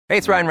Hey,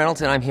 it's Ryan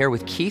Reynolds, and I'm here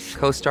with Keith,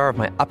 co-star of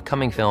my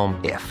upcoming film,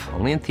 If,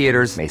 only in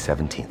theaters May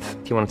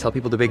 17th. Do you want to tell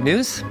people the big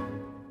news?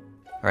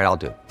 All right, I'll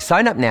do it.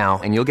 Sign up now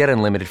and you'll get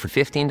unlimited for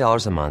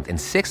 $15 a month and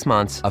 6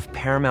 months of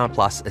Paramount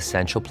Plus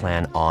Essential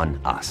Plan on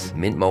us.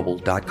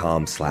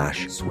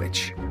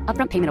 MintMobile.com/switch.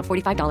 Upfront payment of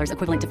 $45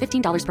 equivalent to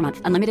 $15 per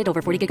month. Unlimited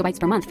over 40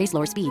 gigabytes per month. Face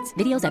lower speeds.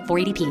 Videos at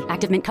 480p.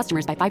 Active Mint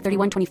customers by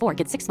 531.24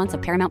 get 6 months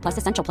of Paramount Plus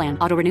Essential Plan.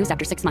 Auto renews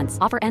after 6 months.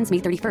 Offer ends May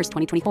 31st,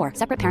 2024.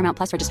 Separate Paramount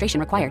Plus registration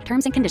required.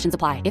 Terms and conditions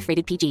apply if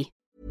rated PG.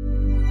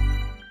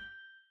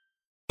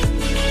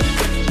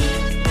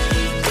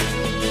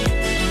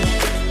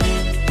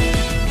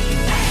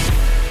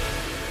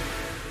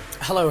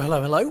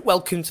 Hello.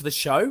 Welcome to the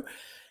show.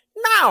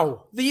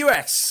 Now, the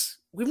US.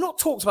 We've not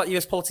talked about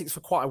US politics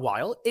for quite a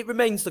while. It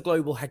remains the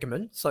global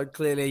hegemon. So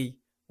clearly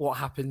what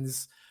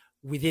happens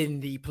within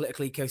the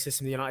political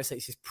ecosystem of the United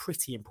States is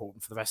pretty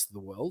important for the rest of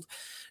the world.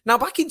 Now,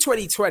 back in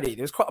 2020,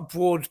 there was quite a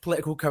broad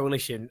political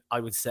coalition, I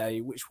would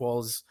say, which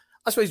was,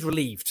 I suppose,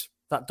 relieved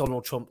that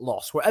Donald Trump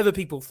lost. Whatever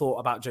people thought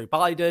about Joe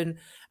Biden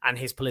and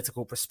his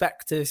political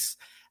prospectus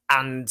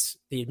and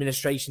the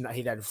administration that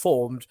he then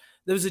formed,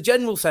 there was a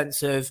general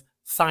sense of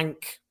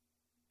thank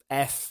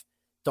F,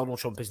 Donald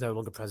Trump is no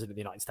longer president of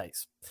the United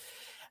States.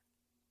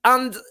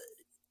 And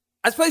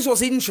I suppose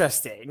what's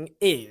interesting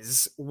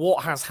is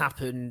what has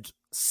happened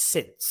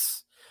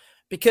since.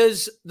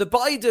 Because the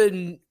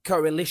Biden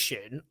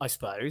coalition, I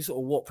suppose,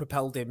 or what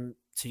propelled him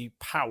to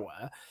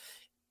power,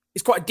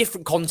 is quite a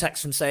different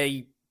context from,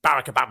 say,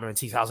 Barack Obama in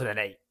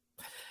 2008.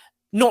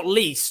 Not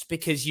least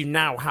because you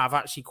now have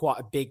actually quite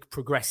a big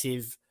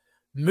progressive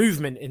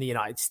movement in the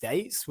United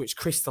States, which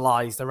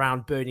crystallized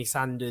around Bernie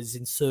Sanders'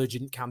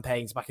 insurgent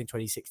campaigns back in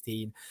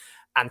 2016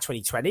 and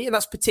 2020. And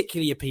that's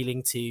particularly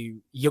appealing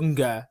to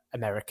younger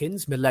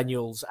Americans,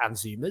 millennials and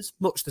Zoomers,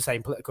 much the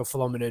same political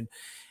phenomenon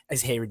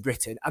as here in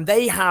Britain. And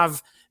they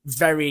have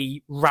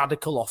very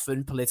radical,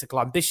 often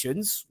political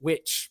ambitions,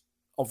 which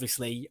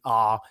obviously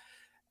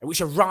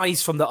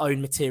arise from their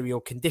own material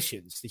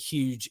conditions, the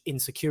huge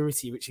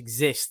insecurity which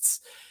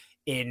exists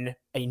in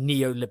a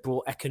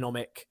neoliberal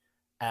economic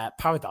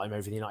paradigm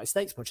over the United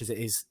States, much as it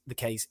is the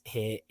case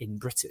here in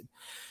Britain.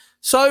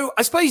 So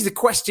I suppose the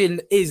question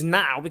is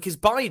now, because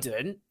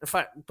Biden, in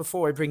fact,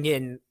 before I bring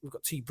in, we've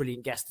got two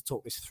brilliant guests to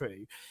talk this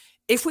through.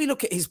 If we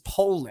look at his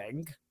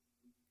polling,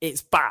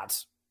 it's bad.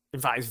 In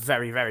fact, it's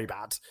very, very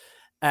bad.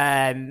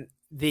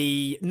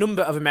 The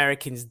number of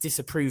Americans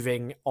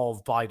disapproving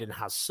of Biden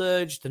has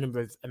surged. The number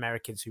of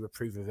Americans who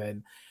approve of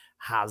him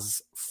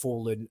has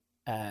fallen.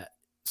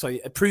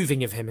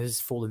 Approving of him has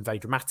fallen very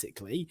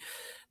dramatically.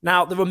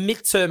 Now, there are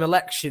midterm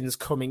elections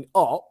coming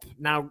up.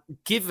 Now,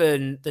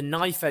 given the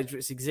knife edge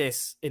which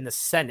exists in the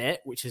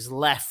Senate, which has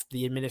left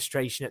the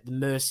administration at the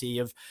mercy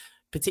of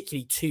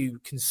particularly two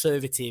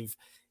conservative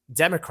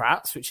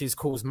Democrats, which has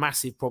caused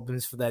massive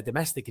problems for their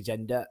domestic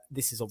agenda,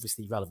 this is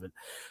obviously relevant.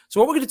 So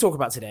what we're going to talk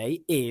about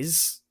today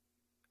is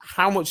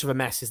how much of a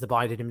mess is the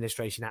Biden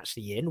administration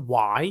actually in?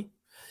 Why?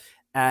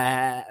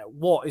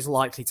 What is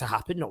likely to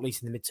happen, not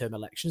least in the midterm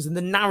elections, and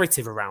the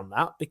narrative around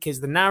that, because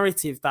the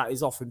narrative that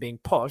is often being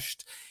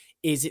pushed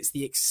is it's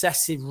the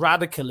excessive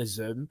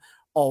radicalism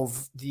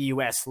of the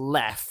US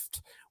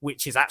left,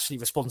 which is actually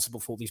responsible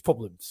for these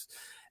problems.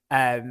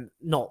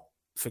 Not,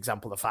 for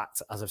example, the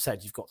fact, as I've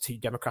said, you've got two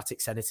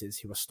Democratic senators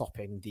who are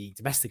stopping the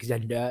domestic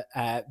agenda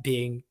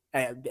being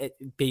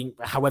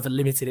however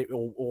limited it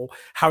or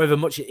however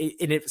much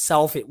in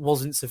itself it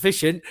wasn't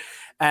sufficient.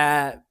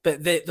 But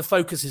the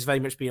focus has very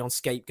much been on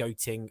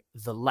scapegoating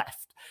the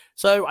left.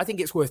 So I think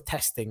it's worth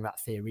testing that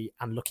theory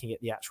and looking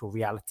at the actual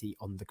reality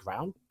on the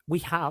ground. We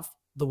have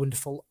the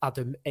wonderful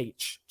Adam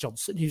H.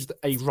 Johnson, who's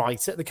a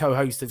writer, the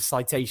co-host of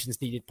Citations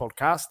Needed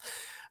podcast.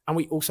 And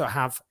we also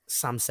have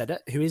Sam Seder,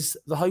 who is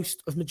the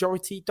host of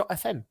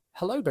Majority.fm.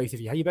 Hello, both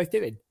of you. How are you both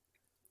doing?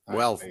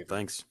 Well,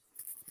 thanks.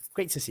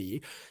 Great to see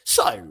you.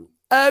 So,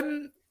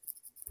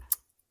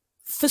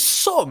 for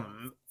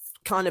some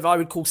kind of, I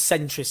would call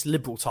centrist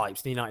liberal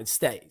types in the United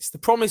States, the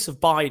promise of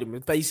Biden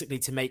was basically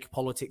to make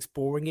politics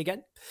boring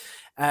again.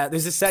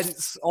 There's a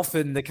sense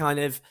often the kind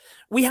of,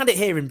 we had it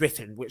here in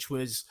Britain, which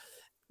was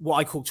what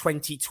I call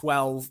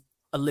 2012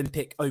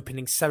 Olympic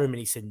opening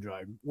ceremony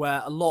syndrome,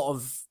 where a lot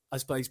of, I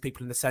suppose,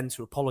 people in the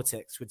centre of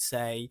politics would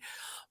say,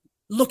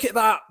 look at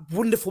that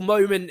wonderful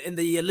moment in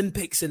the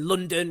Olympics in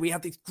London. We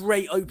had this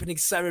great opening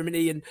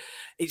ceremony and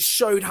it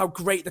showed how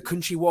great the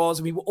country was.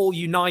 And we were all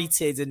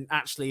united. And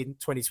actually in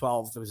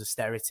 2012, there was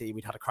austerity.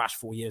 We'd had a crash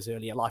 4 years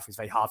earlier. Life was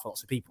very hard for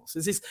lots of people. So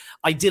there's this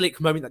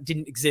idyllic moment that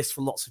didn't exist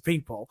for lots of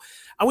people.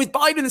 And with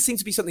Biden, there seemed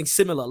to be something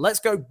similar. Let's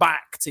go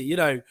back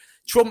to,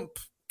 Trump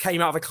came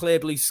out of a clear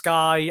blue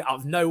sky, out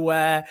of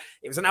nowhere.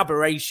 It was an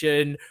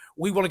aberration.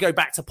 We want to go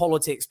back to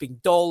politics being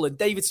dull. And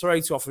David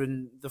Soroto,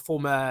 often the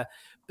former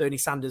Bernie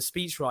Sanders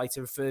speechwriter,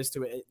 refers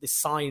to it, this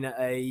sign at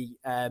a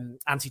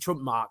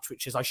anti-Trump march,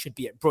 which is, I should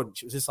be at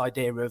brunch. It was this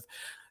idea of,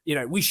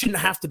 we shouldn't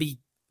have to be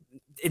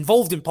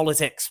involved in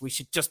politics. We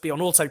should just be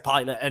on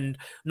autopilot and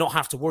not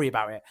have to worry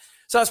about it.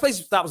 So I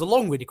suppose that was a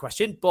long-winded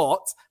question,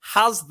 but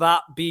has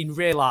that been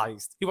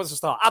realised? Who wants to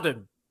start?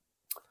 Adam?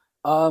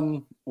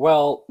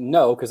 Well,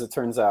 no, because it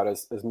turns out,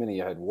 as many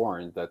had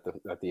warned, that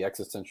the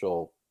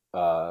existential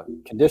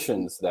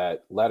conditions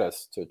that led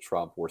us to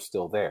Trump were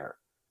still there.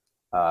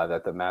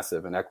 That the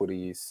massive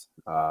inequities,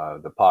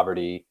 the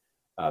poverty,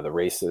 the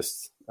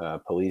racist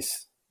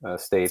police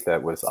state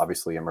that was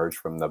obviously emerged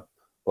from the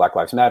Black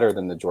Lives Matter,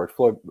 then the George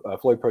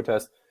Floyd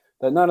protest,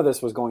 that none of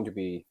this was going to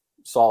be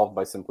solved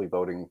by simply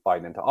voting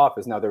Biden into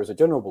office. Now, there was a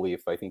general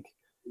belief, I think,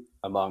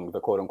 among the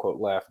quote unquote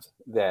left,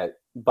 that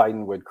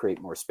Biden would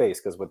create more space,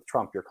 because with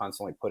Trump, you're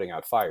constantly putting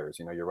out fires.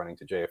 You're running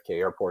to JFK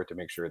Airport to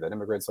make sure that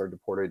immigrants are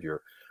deported.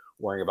 You're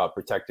worrying about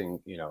protecting,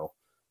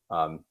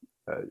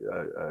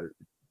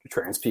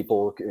 trans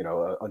people,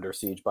 under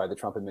siege by the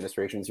Trump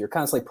administrations. You're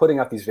constantly putting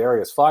out these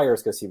various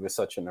fires because he was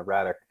such an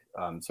erratic,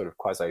 sort of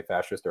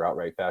quasi-fascist or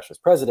outright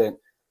fascist president,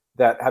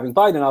 that having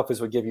Biden in office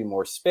would give you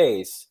more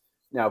space.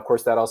 Now, of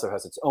course, that also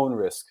has its own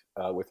risk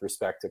with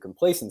respect to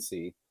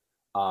complacency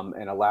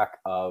and a lack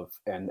of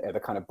and a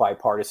kind of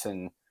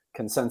bipartisan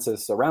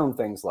consensus around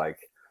things like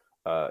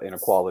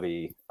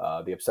inequality,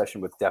 the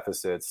obsession with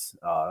deficits,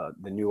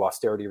 the new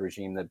austerity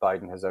regime that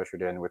Biden has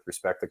ushered in with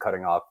respect to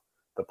cutting off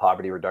the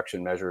poverty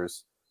reduction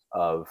measures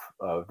of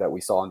that we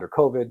saw under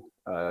COVID,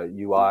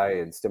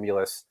 UI and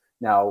stimulus.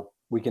 Now,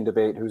 we can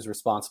debate who's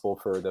responsible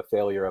for the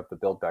failure of the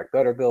Build Back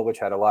Better bill, which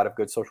had a lot of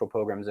good social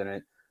programs in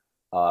it.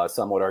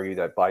 Some would argue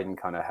that Biden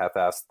kind of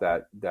half-assed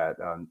that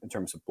in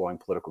terms of blowing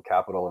political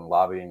capital and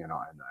lobbying and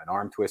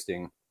arm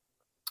twisting.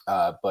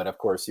 But of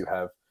course, you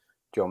have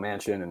Joe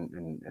Manchin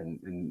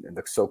and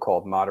the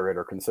so-called moderate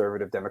or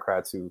conservative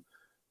Democrats who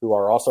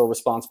are also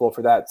responsible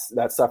for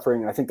that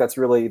suffering. And I think that's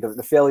really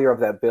the failure of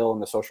that bill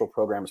and the social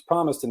programs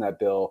promised in that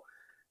bill,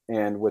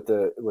 and with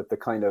the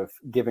kind of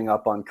giving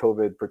up on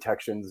COVID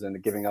protections and the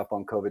giving up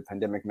on COVID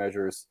pandemic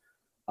measures,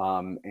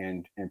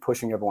 and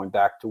pushing everyone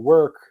back to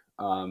work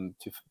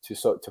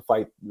to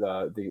fight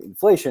the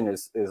inflation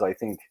is I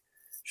think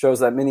shows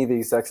that many of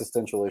these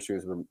existential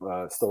issues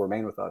still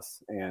remain with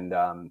us. And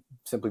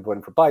simply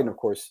voting for Biden, of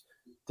course,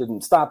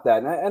 didn't stop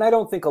that. And I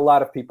don't think a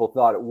lot of people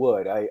thought it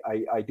would.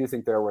 I do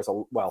think there was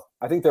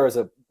I think there was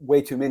a way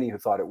too many who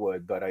thought it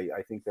would, but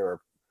I think there are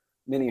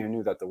many who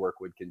knew that the work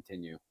would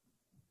continue.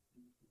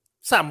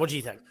 Sam, what do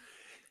you think?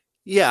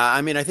 Yeah,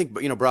 I mean, I think,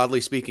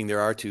 broadly speaking,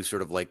 there are two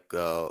sort of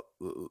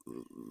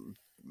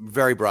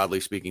very broadly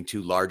speaking,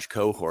 two large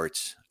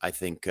cohorts, I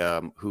think,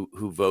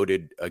 who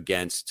voted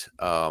against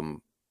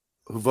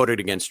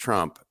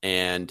Trump.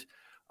 And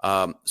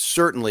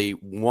certainly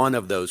one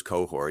of those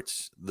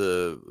cohorts,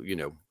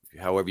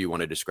 however you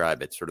want to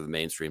describe it, sort of the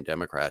mainstream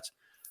Democrats,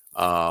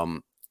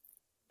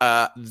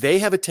 they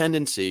have a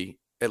tendency,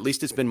 at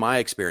least it's been my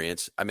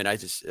experience, I mean,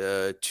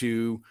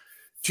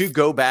 to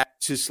go back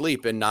to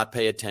sleep and not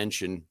pay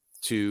attention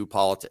to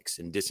politics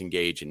and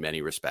disengage in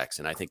many respects.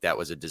 And I think that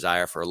was a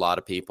desire for a lot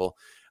of people.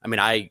 I mean,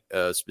 I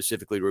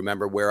specifically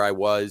remember where I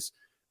was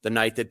the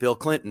night that Bill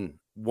Clinton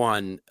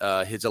won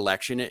his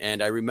election.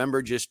 And I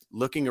remember just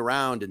looking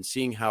around and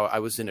seeing how I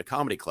was in a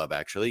comedy club,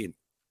 actually,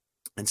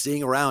 and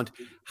seeing around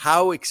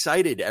how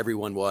excited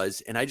everyone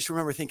was. And I just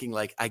remember thinking,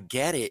 I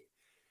get it.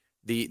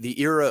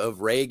 The era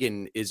of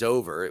Reagan is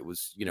over. It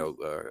was,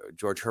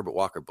 George Herbert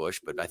Walker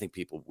Bush, but I think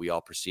we all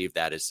perceive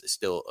that as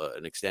still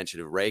an extension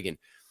of Reagan.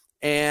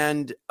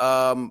 And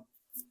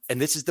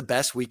this is the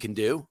best we can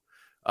do,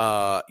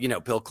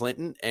 Bill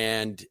Clinton.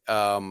 And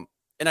I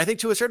think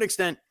to a certain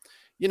extent,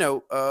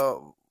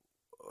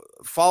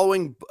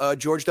 following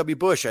George W.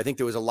 Bush, I think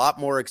there was a lot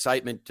more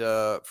excitement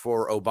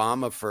for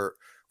Obama for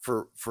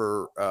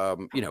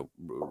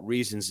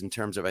reasons in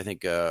terms of, I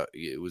think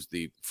it was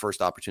the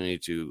first opportunity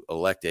to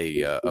elect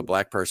a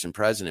black person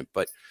president.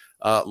 But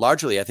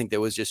largely, I think there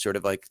was just sort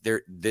of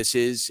this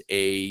is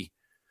a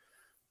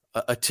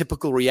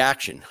typical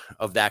reaction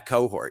of that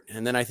cohort.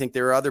 And then I think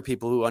there are other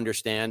people who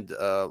understand,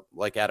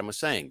 like Adam was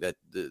saying, that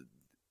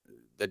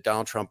that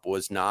Donald Trump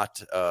was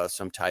not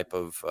some type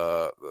of,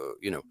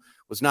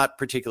 was not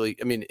particularly,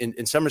 I mean,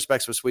 in some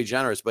respects was sui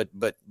generis, but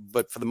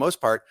for the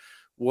most part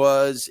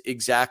was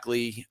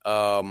exactly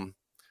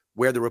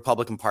where the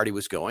Republican Party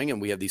was going.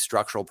 And we have these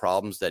structural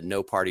problems that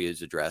no party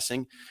is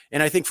addressing.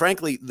 And I think,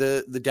 frankly,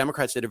 the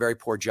Democrats did a very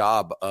poor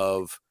job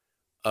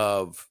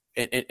I'm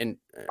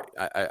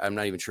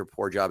not even sure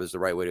poor job is the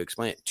right way to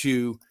explain it,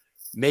 to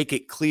make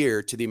it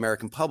clear to the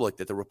American public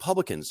that the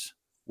Republicans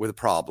were the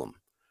problem.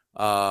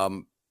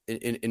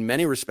 In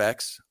many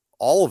respects,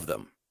 all of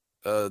them,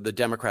 the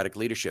Democratic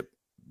leadership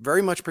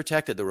very much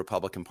protected the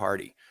Republican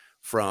Party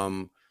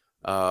from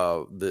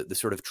the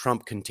sort of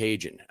Trump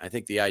contagion. I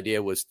think the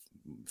idea was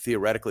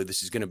theoretically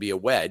this is going to be a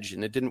wedge,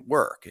 and it didn't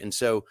work. And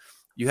so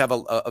you have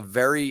a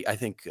very, I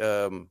think,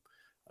 a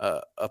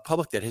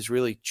public that has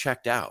really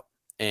checked out.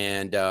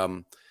 And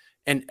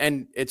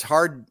it's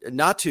hard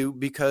not to,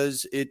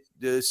 because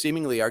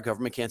seemingly our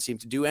government can't seem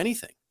to do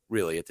anything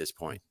really at this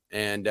point.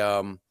 And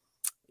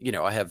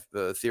I have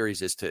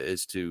theories as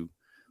to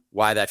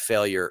why that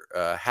failure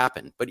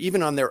happened. But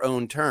even on their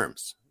own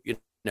terms,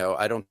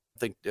 I don't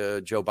think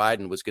Joe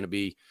Biden was going to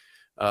be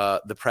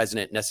the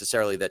president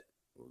necessarily that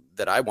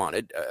that I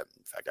wanted.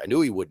 In fact, I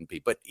knew he wouldn't be,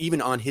 but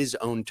even on his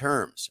own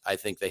terms, I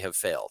think they have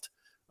failed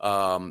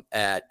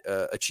at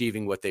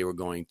achieving what they were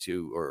going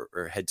to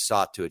or had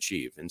sought to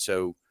achieve. And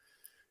so,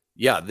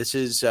 yeah, this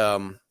is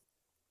a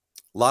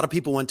lot of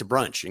people went to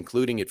brunch,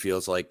 including, it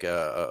feels like,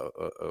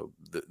 the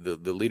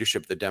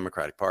leadership of the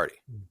Democratic Party.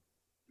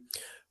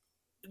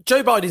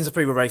 Joe Biden's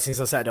approval ratings,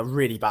 as I said, are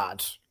really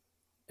bad.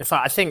 In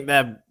fact, I think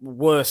they're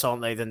worse,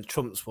 aren't they, than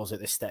Trump's was at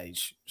this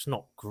stage. It's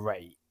not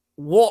great.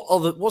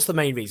 What's the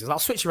main reasons? I'll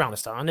switch around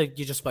this time. I know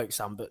you just spoke,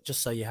 Sam, but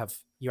just so you have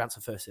your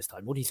answer first this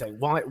time. What do you say?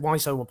 Why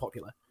so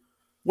unpopular?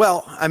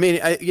 Well, I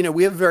mean,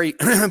 we have a very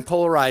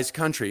polarized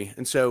country,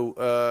 and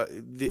so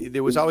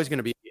there was always going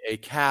to be a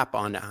cap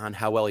on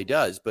how well he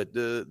does, but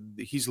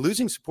he's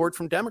losing support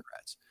from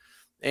Democrats,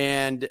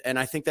 and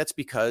I think that's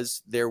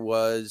because there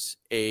was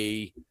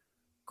a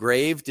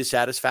grave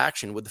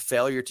dissatisfaction with the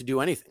failure to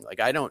do anything.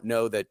 Like, I don't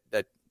know that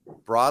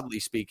broadly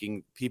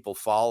speaking, people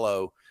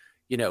follow,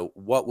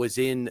 what was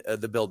in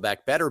the Build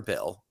Back Better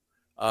bill,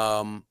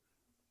 but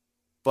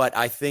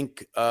I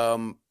think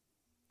the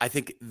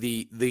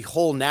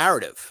whole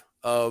narrative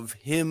of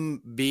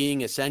him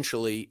being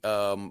essentially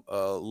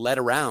led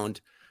around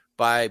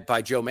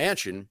by Joe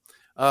Manchin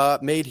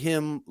made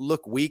him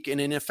look weak and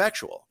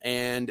ineffectual.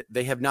 And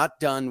they have not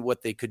done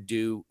what they could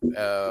do in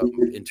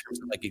terms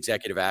of like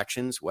executive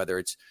actions, whether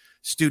it's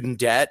student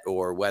debt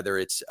or whether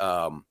it's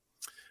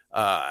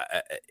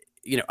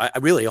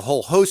really a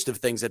whole host of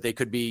things that they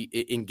could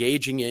be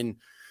engaging in.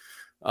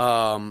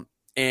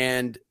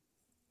 And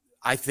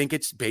I think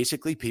it's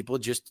basically people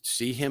just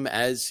see him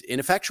as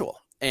ineffectual.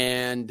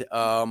 And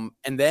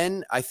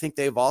then I think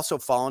they've also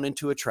fallen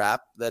into a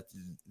trap that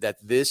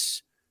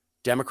this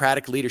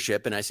Democratic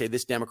leadership, and I say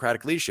this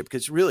Democratic leadership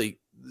because really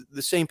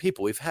the same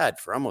people we've had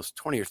for almost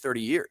 20 or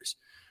 30 years,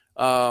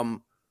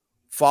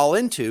 fall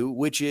into,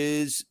 which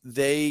is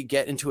they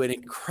get into an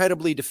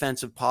incredibly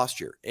defensive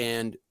posture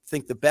and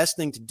think the best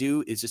thing to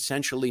do is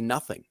essentially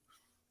nothing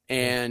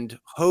and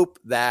hope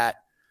that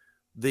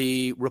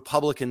the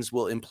Republicans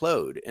will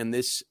implode. And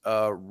this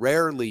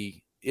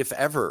rarely, if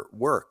ever,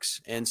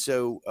 works. And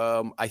so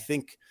I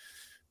think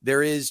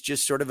there is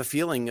just sort of a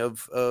feeling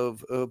of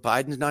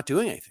Biden's not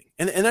doing anything.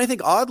 And I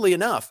think oddly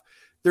enough,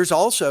 there's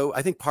also,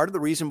 I think part of the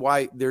reason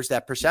why there's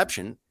that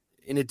perception,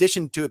 in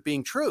addition to it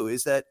being true,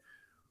 is that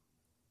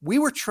we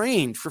were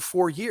trained for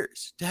 4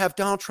 years to have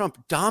Donald Trump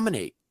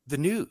dominate the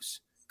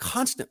news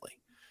constantly.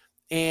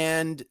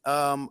 And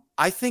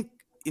I think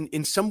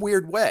in some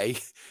weird way,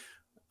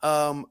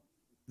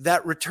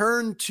 that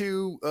return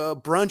to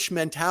brunch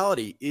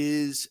mentality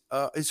is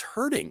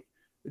hurting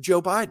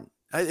Joe Biden.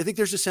 I think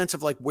there's a sense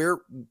of like, where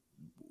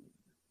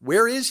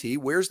is he?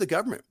 Where's the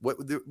government?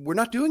 We're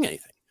not doing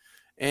anything.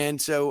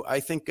 And so I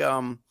think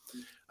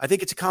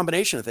it's a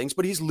combination of things,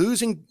 but he's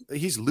losing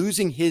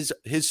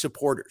his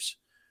supporters.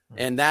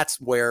 And that's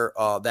where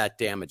that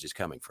damage is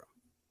coming from.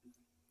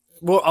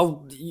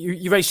 Well,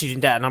 you raised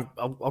student debt, and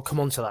I'll come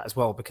on to that as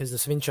well, because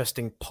there's some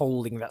interesting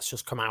polling that's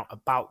just come out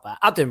about that.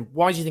 Adam,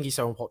 why do you think he's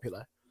so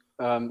unpopular?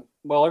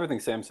 Well, everything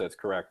Sam said is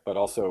correct, but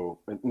also,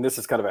 and this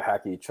is kind of a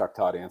hacky Chuck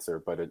Todd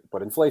answer,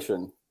 but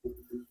inflation,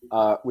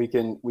 we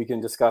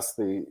can discuss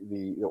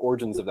the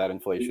origins of that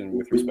inflation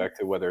with respect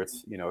to whether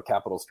it's a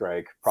capital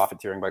strike,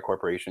 profiteering by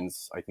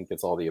corporations. I think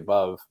it's all the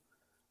above.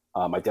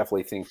 I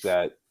definitely think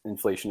that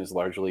inflation is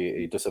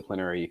largely a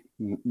disciplinary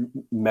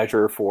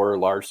measure for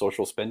large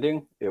social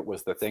spending. It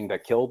was the thing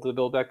that killed the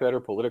Build Back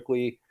Better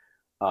politically,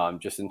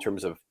 just in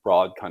terms of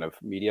broad kind of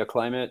media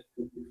climate.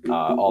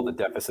 All the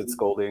deficit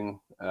scolding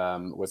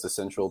was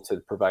essential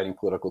to providing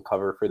political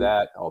cover for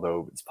that,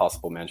 although it's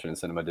possible Manchin and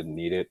Sinema didn't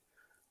need it.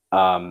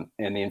 And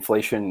the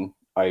inflation,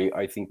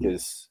 I think,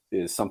 is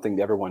something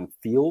that everyone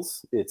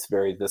feels. It's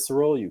very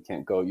visceral. You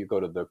go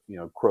to the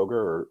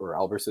Kroger or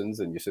Albertsons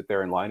and you sit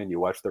there in line and you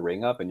watch the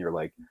ring up and you're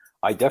like,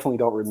 I definitely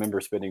don't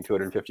remember spending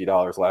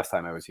 $250 last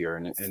time I was here.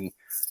 And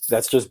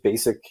that's just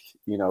basic,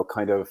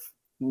 kind of,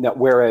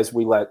 whereas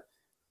we let,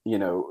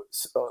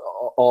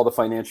 all the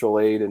financial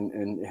aid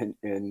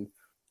and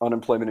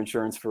unemployment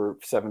insurance for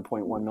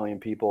 7.1 million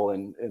people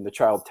and the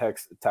child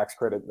tax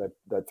credit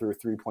that threw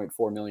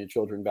 3.4 million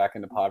children back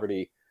into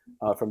poverty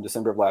from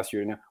December of last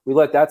year. Now we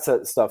let that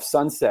stuff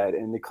sunset,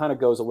 and it kind of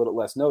goes a little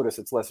less noticed.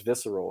 It's less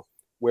visceral.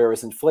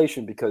 Whereas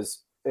inflation,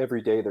 because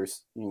every day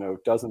there's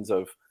dozens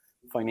of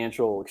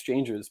financial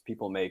exchanges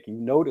people make, you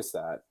notice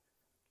that,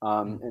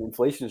 and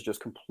inflation is just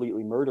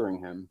completely murdering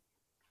him.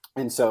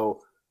 And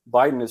so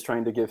Biden is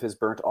trying to give his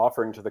burnt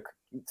offering to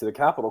the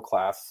capital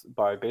class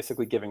by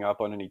basically giving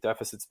up on any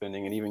deficit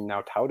spending, and even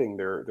now touting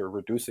they're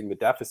reducing the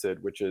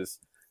deficit, which is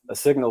a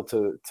signal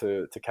to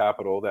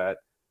capital that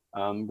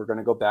we're going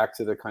to go back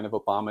to the kind of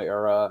Obama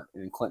era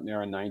and Clinton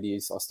era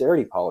 90s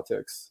austerity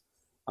politics.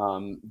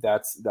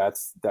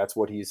 That's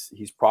what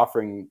he's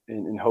proffering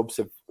in hopes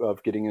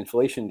of getting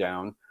inflation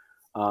down.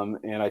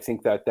 And I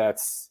think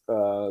that's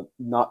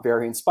not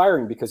very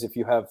inspiring, because if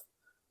you have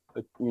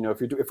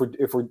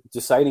if we're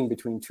deciding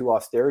between two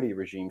austerity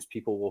regimes,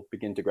 people will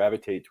begin to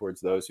gravitate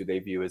towards those who they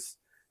view as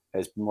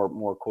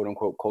more quote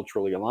unquote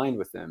culturally aligned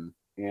with them.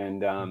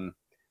 And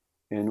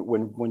And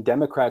when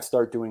Democrats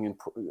start doing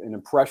an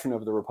impression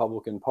of the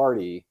Republican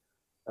Party,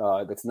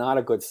 that's not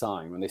a good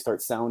sign. When they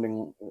start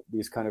sounding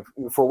these kind of,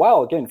 for a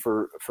while, again,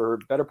 for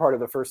better part of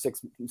the first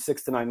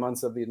six to 9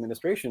 months of the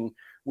administration,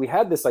 we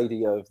had this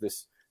idea of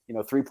this,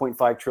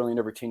 3.5 trillion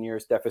over 10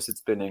 years deficit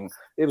spending.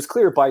 It was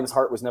clear Biden's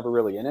heart was never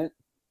really in it.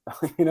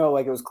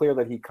 Like it was clear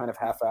that he kind of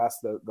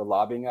half-assed the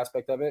lobbying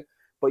aspect of it.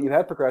 But you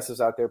had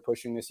progressives out there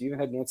pushing this. You even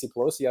had Nancy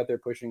Pelosi out there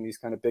pushing these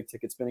kind of big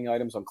ticket spending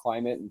items on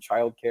climate and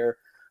childcare,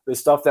 the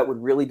stuff that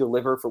would really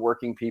deliver for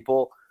working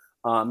people.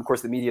 Of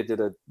course, the media did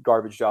a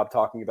garbage job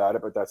talking about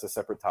it, but that's a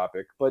separate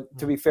topic. But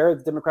to be fair,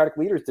 the Democratic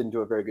leaders didn't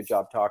do a very good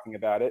job talking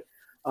about it.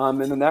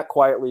 And then that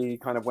quietly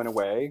kind of went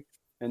away.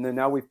 And then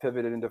now we've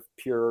pivoted into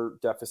pure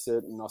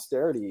deficit and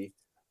austerity.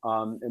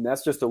 And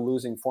that's just a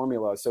losing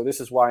formula. So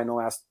this is why in the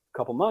last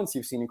couple months,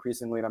 you've seen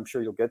increasingly, and I'm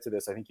sure you'll get to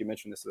this, I think you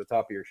mentioned this at the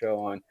top of your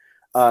show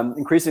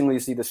increasingly you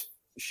see this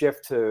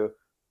shift to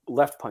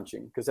left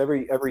punching, because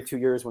every 2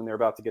 years when they're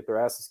about to get their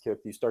asses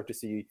kicked, you start to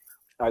see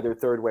either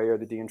Third Way or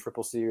the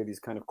DNCCC or these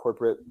kind of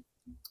corporate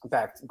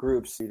backed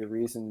groups see the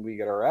reason we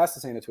get our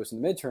asses handed to us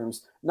in the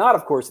midterms. Not,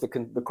 of course, the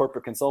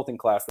corporate consulting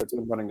class that's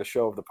been running the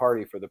show of the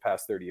party for the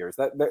past 30 years.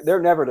 That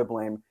they're never to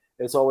blame.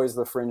 It's always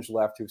the fringe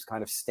left who's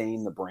kind of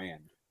stained the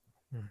brand.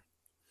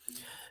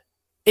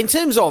 In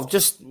terms of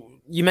just,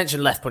 you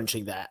mentioned left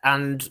punching there,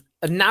 and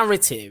a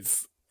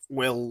narrative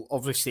will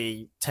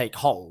obviously take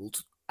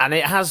hold, and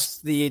it has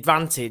the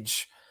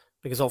advantage,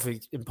 because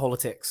obviously in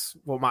politics,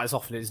 what matters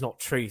often is not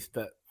truth,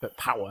 but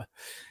power,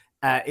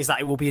 is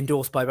that it will be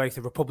endorsed by both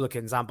the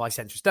Republicans and by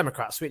centrist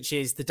Democrats, which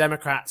is the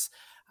Democrats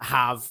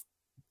have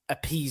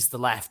appeased the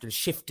left and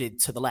shifted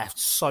to the left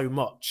so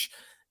much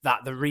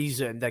that the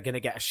reason they're going to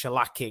get a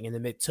shellacking in the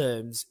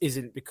midterms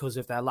isn't because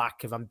of their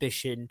lack of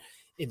ambition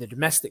in the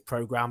domestic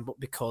program, but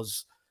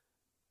because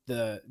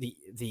the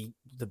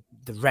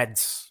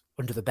Reds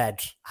under the bed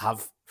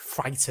have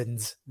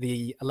frightened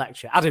the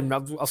electorate. Adam,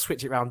 I'll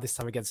switch it around this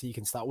time again so you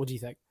can start. What do you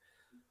think?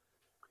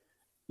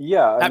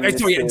 Yeah. In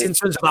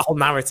terms of that whole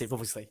narrative,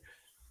 obviously.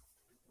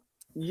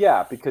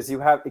 Yeah, because it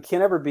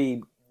can't ever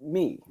be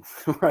me,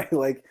 right?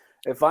 Like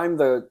if I'm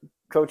the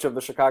coach of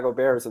the Chicago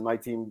Bears and my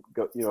team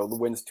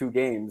wins 2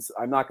 games,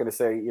 I'm not going to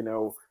say,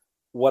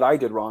 what I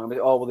did wrong. I mean,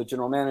 the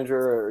general manager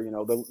or,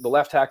 the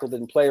left tackle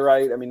didn't play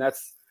right. I mean,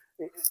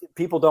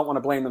 people don't want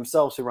to blame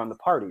themselves who run the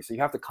party. So you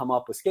have to come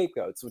up with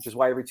scapegoats, which is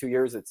why every 2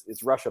 years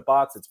it's Russia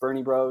bots, it's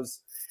Bernie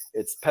bros,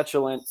 it's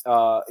petulant,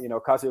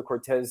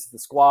 Ocasio-Cortez, the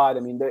squad. I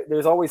mean,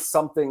 there's always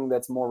something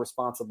that's more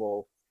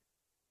responsible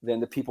than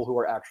the people who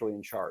are actually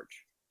in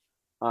charge.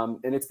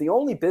 And it's the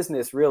only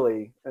business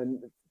really,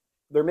 and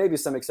there may be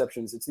some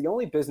exceptions, it's the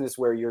only business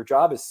where your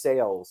job is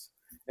sales.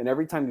 And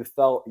every time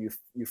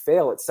you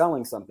fail at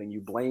selling something, you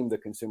blame the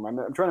consumer.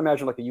 I'm trying to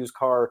imagine like a used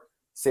car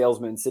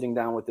salesman sitting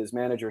down with his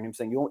manager and him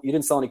saying, you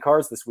didn't sell any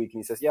cars this week. And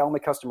he says, yeah, all my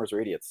customers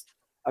are idiots.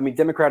 I mean,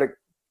 Democratic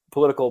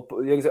political,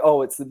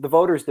 it's the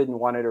voters didn't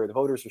want it, or the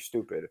voters are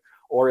stupid,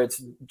 or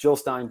it's Jill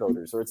Stein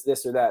voters, or it's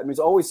this or that. I mean, it's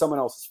always someone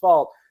else's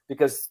fault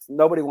because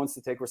nobody wants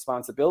to take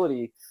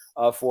responsibility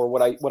for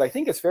what I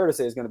think is fair to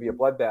say is going to be a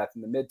bloodbath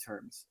in the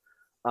midterms.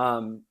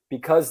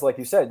 Because like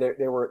you said,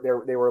 they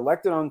were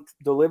elected on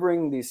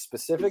delivering these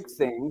specific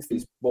things,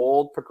 these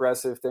bold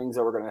progressive things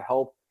that were going to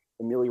help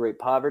ameliorate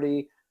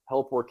poverty,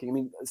 help working. I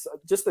mean,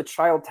 just the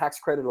child tax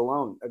credit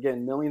alone,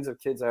 again, millions of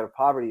kids out of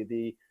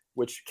poverty,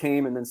 which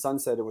came and then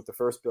sunsetted with the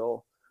first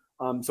bill.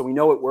 So we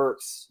know it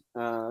works.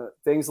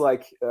 Things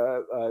like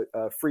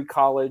free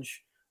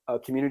college,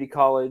 community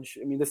college.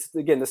 I mean, this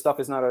stuff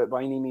is not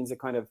by any means a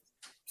kind of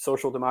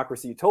social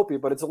democracy utopia,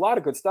 but it's a lot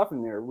of good stuff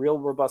in there. Real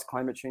robust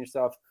climate change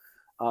stuff,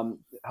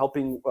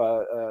 helping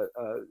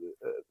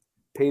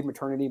paid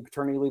maternity,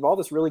 paternity leave, all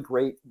this really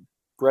great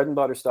bread and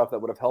butter stuff that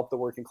would have helped the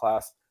working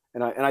class.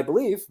 And I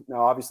believe,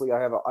 now obviously I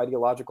have an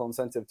ideological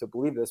incentive to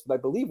believe this, but I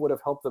believe would have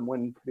helped them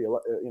win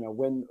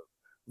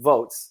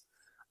votes.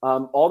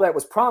 All that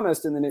was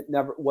promised, and then it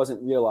never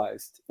wasn't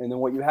realized. And then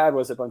what you had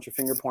was a bunch of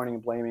finger pointing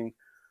and blaming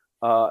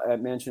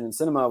at Manchin and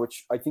Sinema,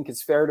 which I think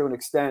is fair to an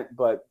extent.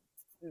 But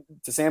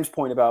to Sam's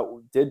point about,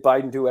 did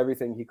Biden do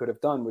everything he could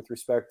have done with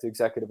respect to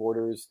executive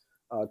orders,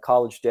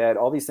 college debt,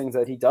 all these things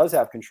that he does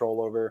have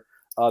control over,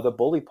 the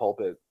bully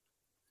pulpit?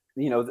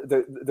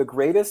 The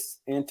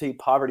greatest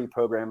anti-poverty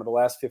program of the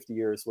last 50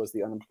 years was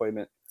the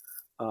unemployment,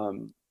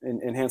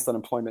 enhanced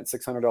unemployment,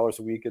 $600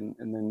 a week, and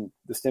then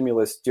the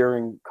stimulus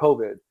during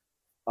COVID.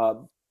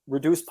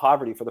 Reduced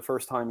poverty for the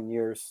first time in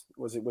years.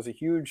 It was a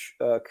huge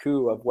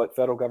coup of what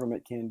federal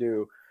government can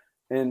do.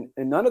 And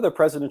in none of the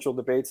presidential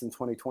debates in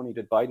 2020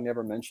 did Biden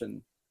ever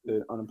mention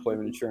the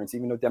unemployment insurance,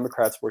 even though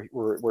Democrats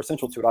were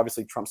essential to it.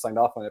 Obviously, Trump signed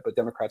off on it, but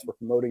Democrats were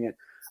promoting it.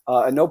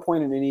 At no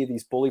point in any of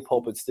these bully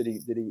pulpits did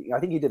he. I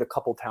think he did a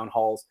couple town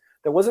halls.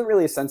 There wasn't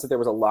really a sense that there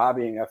was a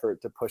lobbying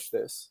effort to push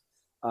this,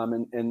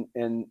 and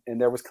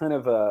there was kind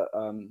of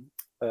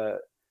a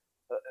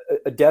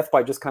death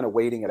by just kind of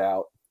waiting it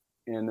out.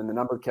 And then the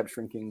number kept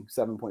shrinking: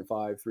 7.5,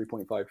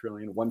 3.5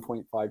 trillion,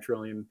 1.5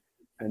 trillion,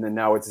 and then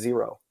now it's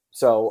zero.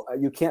 So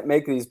you can't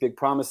make these big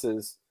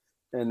promises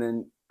and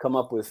then come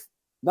up with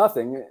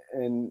nothing,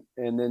 and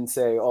then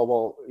say, oh,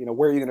 well,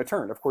 where are you going to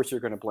turn? Of course, you're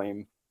going to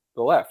blame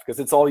the left because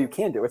it's all you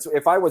can do. It's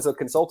if I was a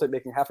consultant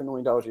making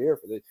 $500,000 a year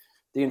for the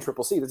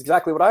DNCCC, that's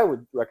exactly what I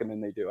would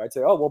recommend they do. I'd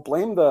say, oh, well,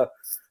 blame the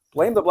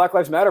Black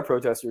Lives Matter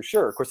protesters.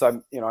 Sure, of course,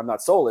 I'm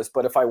not soulless,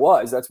 but if I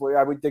was, that's what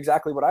I would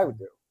exactly what I would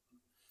do.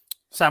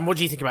 Sam, what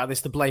do you think about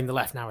this? The blame the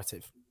left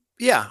narrative.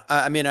 Yeah,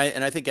 I mean,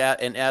 I think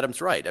and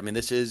Adam's right. I mean,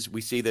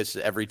 we see this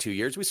every 2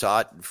 years. We saw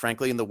it,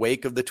 frankly, in the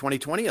wake of the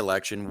 2020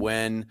 election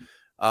when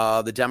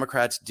the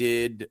Democrats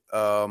did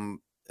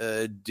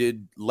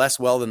less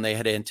well than they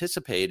had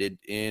anticipated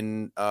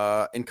in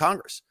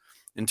Congress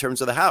in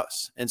terms of the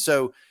House. And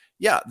so,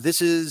 yeah,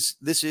 this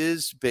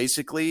is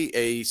basically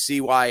a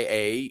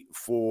CYA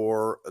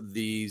for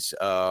these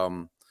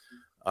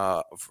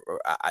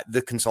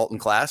the consultant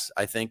class,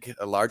 I think,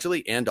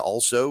 largely, and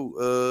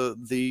also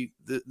the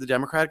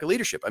Democratic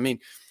leadership. I mean,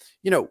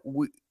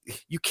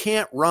 you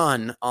can't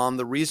run on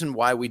the reason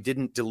why we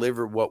didn't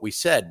deliver what we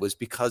said was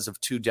because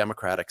of 2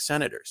 Democratic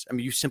senators. I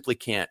mean, you simply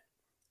can't.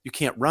 You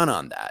can't run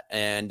on that.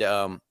 And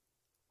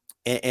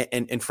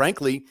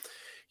frankly,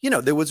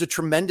 there was a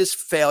tremendous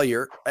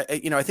failure.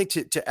 I think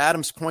to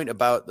Adam's point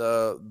about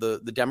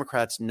the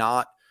Democrats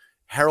not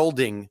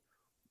heralding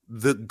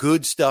the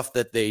good stuff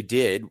that they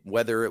did,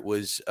 whether it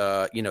was,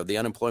 the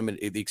unemployment,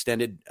 the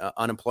extended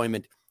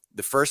unemployment,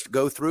 the first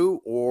go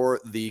through,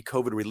 or the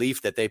COVID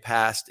relief that they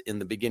passed in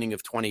the beginning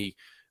of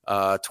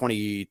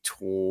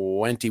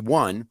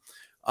 2021.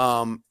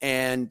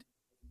 And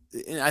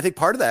I think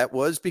part of that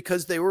was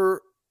because they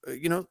were,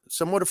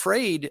 somewhat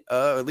afraid,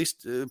 at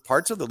least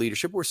parts of the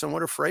leadership were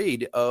somewhat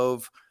afraid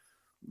of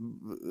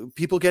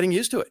people getting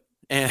used to it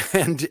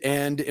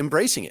and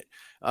embracing it.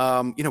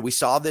 We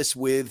saw this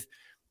with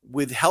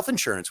health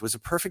insurance was a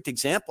perfect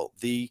example.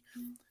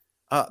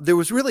 There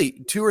was really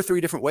 2 or 3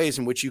 different ways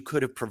in which you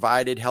could have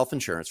provided health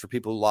insurance for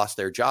people who lost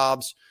their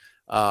jobs.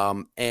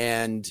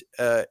 And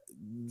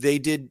they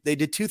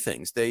did 2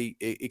 things. They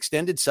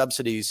extended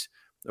subsidies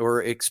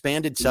or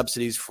expanded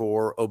subsidies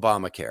for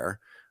Obamacare,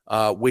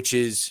 which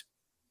is,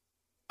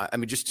 I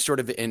mean, just sort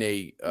of in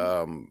a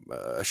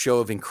show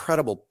of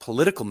incredible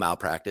political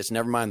malpractice,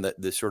 never mind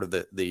the sort of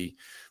the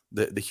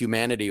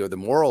humanity or the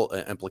moral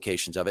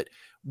implications of it,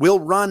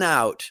 will run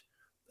out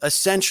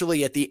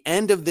essentially at the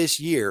end of this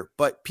year,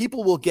 but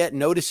people will get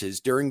notices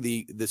during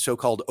the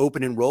so-called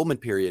open enrollment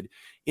period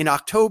in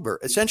October,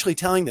 essentially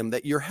telling them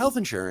that your health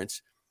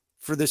insurance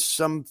for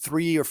some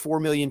 3 or 4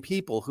 million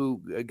people who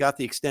got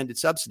the extended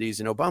subsidies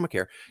in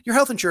Obamacare, your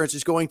health insurance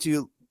is going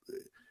to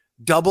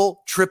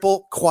double,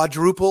 triple,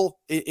 quadruple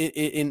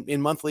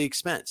in monthly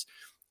expense.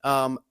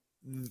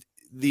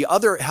 The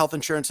other health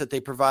insurance that they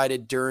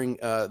provided during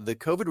the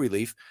COVID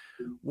relief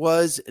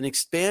was an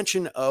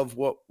expansion of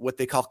what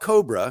they call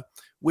COBRA,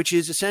 which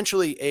is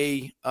essentially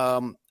a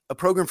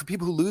program for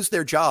people who lose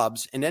their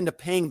jobs and end up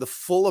paying the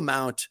full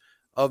amount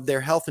of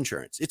their health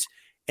insurance.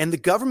 And the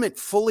government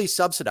fully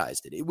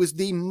subsidized it. It was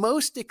the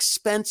most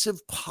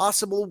expensive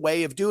possible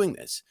way of doing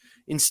this.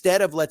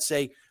 Instead of, let's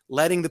say,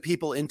 letting the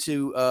people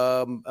into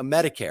a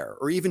Medicare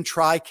or even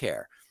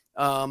TRICARE,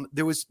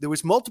 there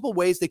was multiple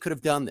ways they could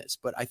have done this.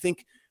 But I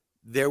think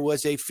there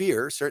was a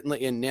fear,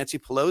 certainly in Nancy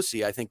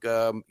Pelosi, I think,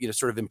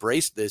 sort of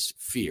embraced this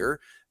fear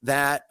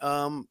that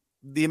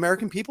the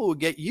American people would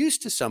get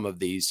used to some of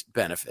these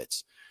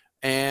benefits.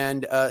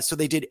 And so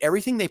they did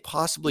everything they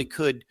possibly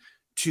could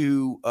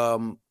to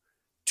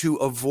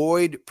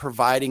avoid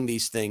providing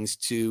these things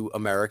to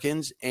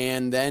Americans,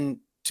 and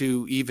then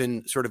to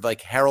even sort of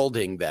like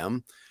heralding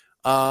them,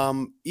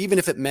 even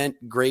if it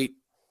meant great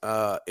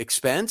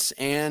expense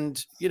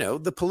and,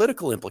 the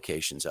political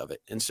implications of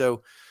it. And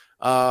so,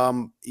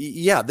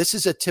 this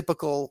is a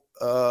typical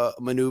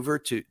maneuver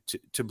to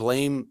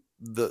blame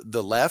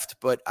the left,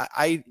 but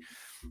I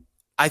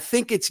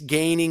think it's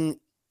gaining.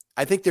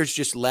 I think there's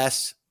just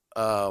less.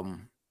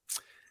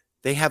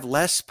 They have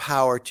less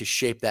power to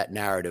shape that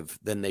narrative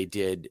than they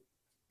did,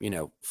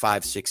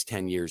 5, 6,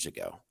 10 years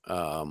ago.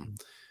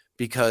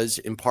 Because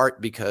in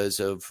part because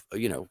of,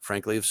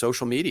 frankly, of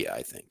social media,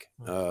 I think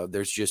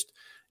there's just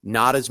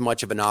not as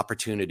much of an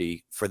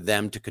opportunity for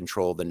them to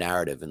control the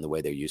narrative in the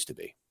way there used to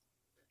be.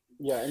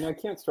 Yeah, and I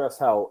can't stress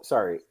how,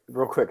 sorry,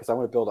 real quick, because I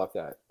want to build off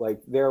that.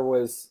 Like there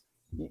was,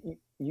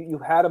 you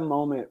had a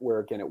moment where,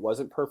 again, it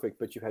wasn't perfect,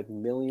 but you had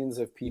millions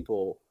of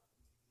people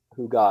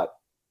who got,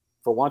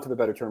 for want of a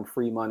better term,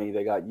 free money.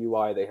 They got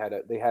UI.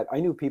 I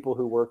knew people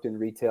who worked in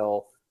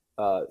retail,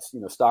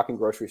 stock and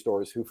grocery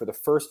stores who for the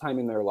first time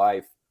in their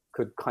life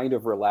could kind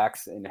of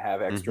relax and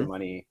have extra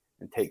money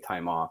and take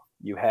time off.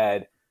 You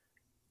had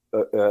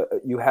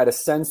a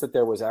sense that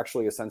there was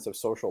actually a sense of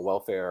social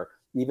welfare,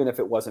 even if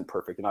it wasn't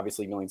perfect. And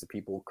obviously millions of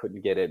people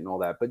couldn't get it and all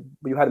that, but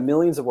you had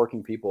millions of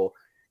working people.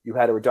 You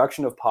had a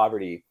reduction of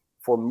poverty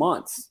for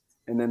months.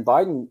 And then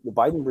the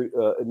Biden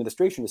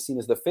administration is seen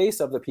as the face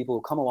of the people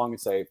who come along and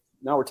say,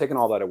 no, we're taking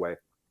all that away.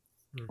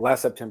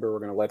 Last September, we're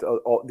going to let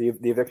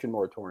the eviction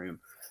moratorium,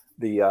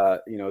 the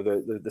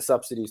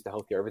subsidies to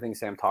healthcare, everything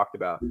Sam talked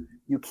about.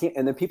 You can't,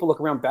 and then people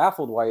look around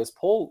baffled why his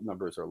poll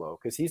numbers are low,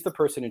 because he's the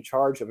person in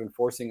charge of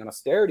enforcing an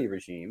austerity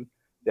regime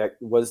that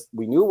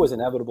we knew was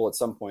inevitable at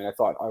some point. I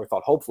thought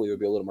hopefully it would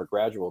be a little more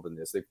gradual than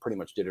this. They pretty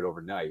much did it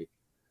overnight.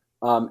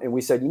 And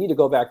we said, you need to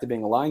go back to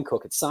being a line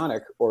cook at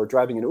Sonic or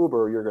driving an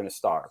Uber, or you're going to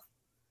starve.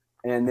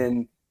 And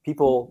then the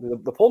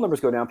poll numbers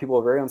go down. People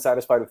are very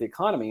unsatisfied with the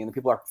economy, and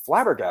people are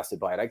flabbergasted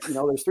by it.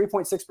 There's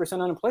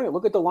 3.6% unemployment.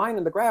 Look at the line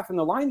in the graph,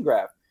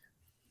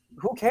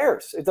 Who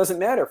cares? It doesn't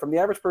matter. From the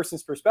average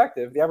person's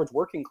perspective, the average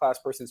working class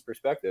person's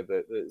perspective,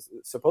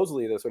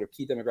 supposedly the sort of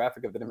key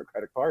demographic of the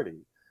Democratic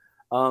Party,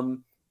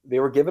 they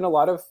were given a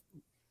lot of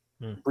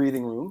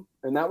breathing room,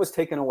 and that was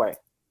taken away.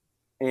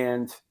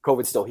 And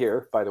COVID's still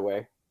here, by the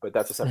way, but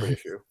that's a separate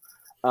issue.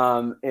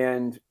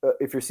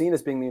 If you're seen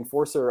as being the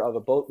enforcer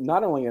of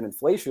not only an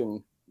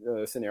inflation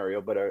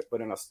scenario, but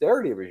an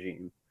austerity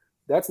regime,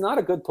 that's not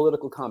a good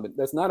political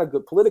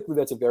politically,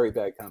 that's a very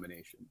bad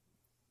combination.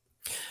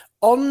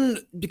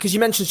 Because you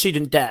mentioned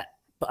student debt,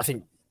 but I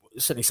think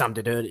certainly Sam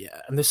did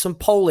earlier, and there's some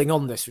polling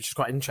on this, which is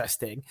quite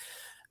interesting,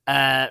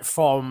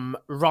 from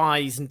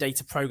Rise and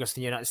Data Progress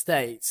in the United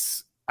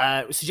States,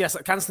 which suggests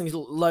that cancelling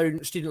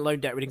student loan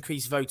debt would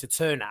increase voter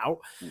turnout.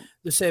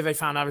 The survey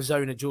found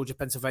Arizona, Georgia,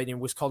 Pennsylvania,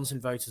 and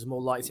Wisconsin voters are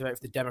more likely to vote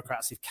for the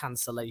Democrats if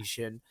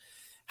cancellation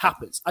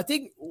happens. I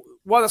think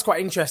why that's quite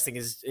interesting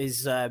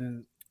is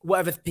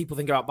whatever people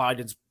think about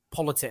Biden's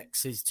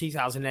politics, his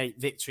 2008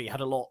 victory had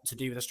a lot to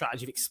do with a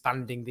strategy of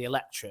expanding the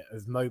electorate,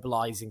 of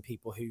mobilizing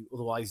people who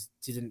otherwise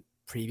didn't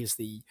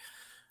previously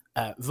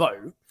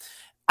vote.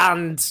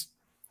 And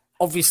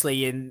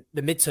obviously in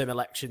the midterm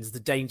elections,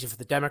 the danger for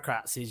the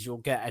Democrats is you'll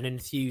get an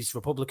enthused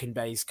Republican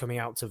base coming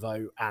out to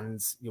vote,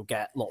 and you'll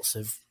get lots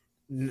of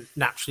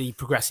naturally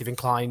progressive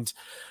inclined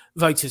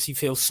voters who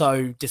feel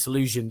so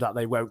disillusioned that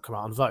they won't come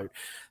out and vote.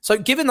 So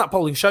given that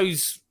polling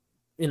shows,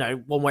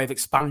 one way of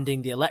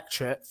expanding the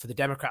electorate for the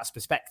Democrats'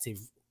 perspective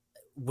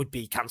would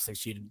be cancelling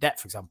student debt,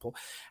 for example.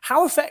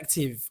 How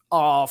effective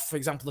are, for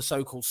example, the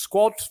so-called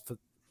squad,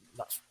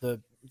 that's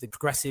the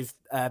progressive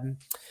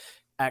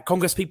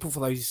Congress people, for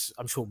those,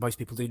 I'm sure most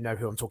people do know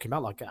who I'm talking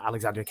about, like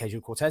Alexandria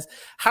Ocasio-Cortez.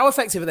 How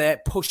effective are they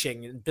at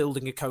pushing and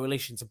building a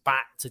coalition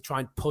to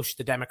try and push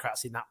the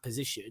Democrats in that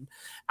position?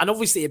 And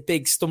obviously a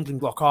big stumbling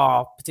block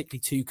are particularly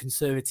two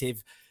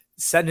conservative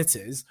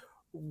senators.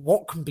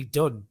 What can be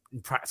done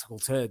in practical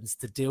terms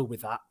to deal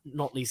with that,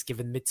 not least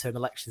given midterm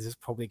elections is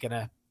probably going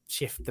to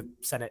shift the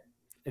Senate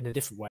in a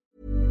different way?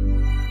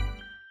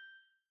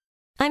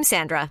 I'm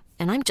Sandra,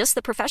 and I'm just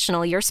the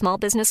professional your small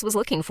business was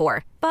looking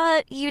for.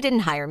 But you didn't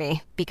hire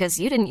me because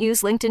you didn't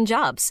use LinkedIn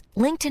Jobs.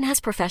 LinkedIn has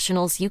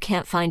professionals you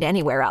can't find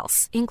anywhere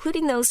else,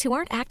 including those who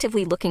aren't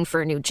actively looking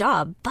for a new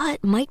job,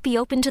 but might be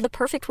open to the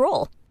perfect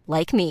role,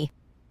 like me.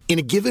 In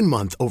a given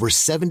month, over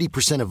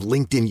 70% of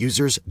LinkedIn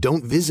users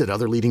don't visit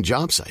other leading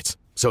job sites.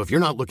 So if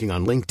you're not looking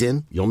on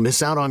LinkedIn, you'll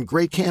miss out on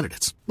great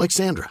candidates like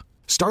Sandra.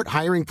 Start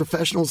hiring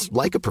professionals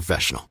like a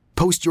professional.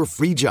 Post your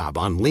free job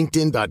on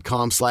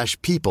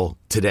linkedin.com/people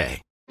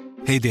today.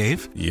 Hey,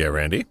 Dave. Yeah,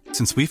 Randy.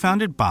 Since we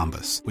founded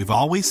Bombas, we've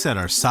always said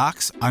our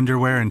socks,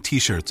 underwear, and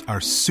T-shirts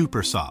are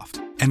super soft.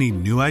 Any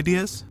new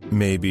ideas?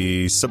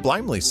 Maybe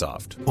sublimely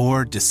soft.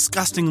 Or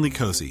disgustingly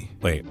cozy.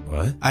 Wait,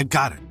 what? I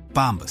got it.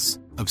 Bombas.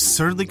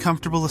 Absurdly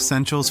comfortable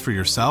essentials for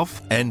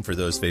yourself and for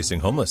those facing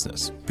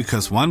homelessness.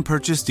 Because one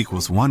purchased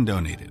equals one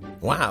donated.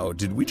 Wow,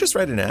 did we just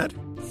write an ad?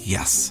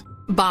 Yes.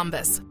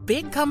 Bombas.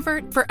 Big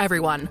comfort for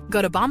everyone.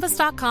 Go to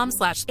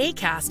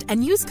bombas.com/ACAST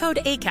and use code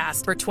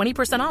ACAST for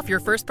 20% off your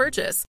first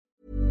purchase.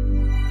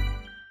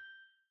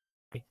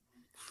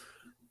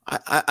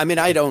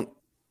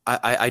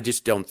 I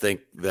just don't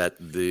think that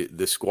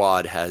the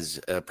squad has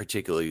a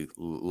particularly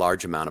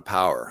large amount of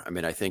power. I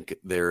mean, I think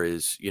there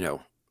is, to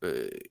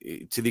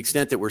the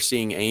extent that we're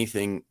seeing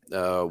anything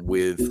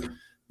with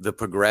the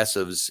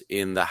progressives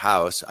in the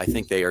House, I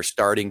think they are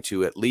starting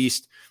to at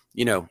least,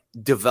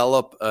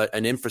 develop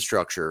an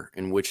infrastructure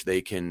in which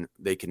they can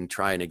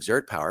try and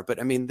exert power. But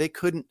I mean, they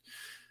couldn't,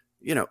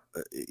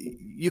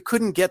 you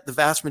couldn't get the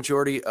vast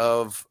majority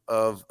of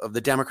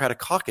the Democratic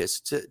caucus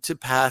to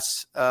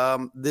pass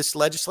this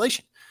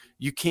legislation.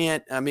 You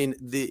can't. I mean,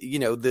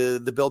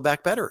 the Build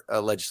Back Better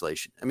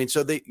legislation. I mean,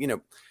 so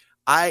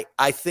I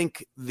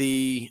think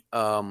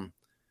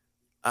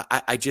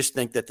I just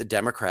think that the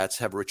Democrats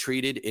have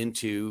retreated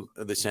into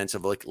the sense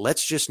of like,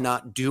 let's just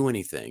not do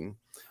anything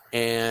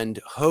and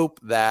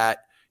hope that,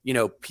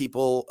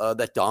 people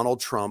that Donald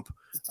Trump,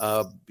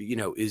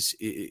 is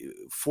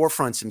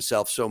forefronts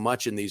himself so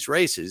much in these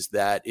races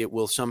that it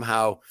will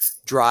somehow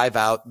drive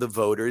out the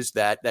voters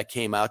that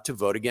came out to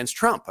vote against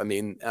Trump. I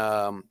mean,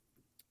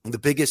 the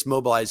biggest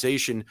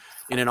mobilization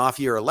in an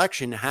off-year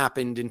election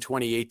happened in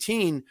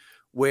 2018,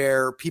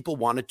 where people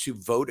wanted to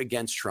vote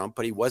against Trump,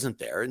 but he wasn't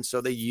there. And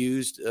so they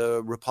used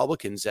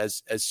Republicans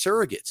as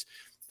surrogates.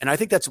 And I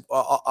think that's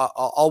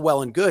all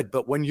well and good.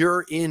 But when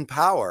you're in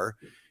power,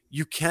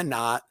 you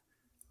cannot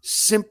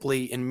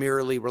simply and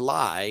merely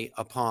rely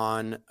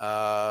upon,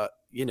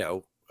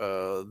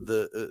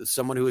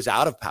 someone who is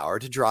out of power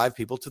to drive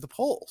people to the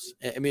polls.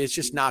 I mean, it's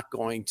just not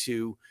going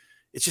to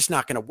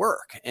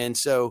work. And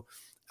so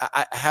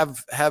I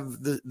have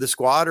the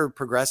squad or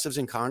progressives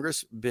in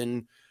Congress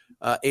been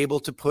able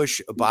to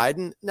push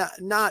Biden?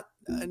 Not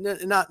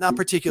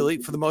particularly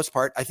for the most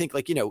part. I think,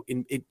 like, you know,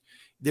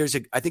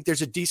 I think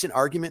there's a decent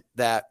argument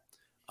that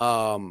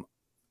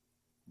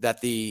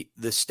that the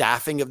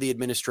staffing of the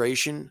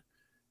administration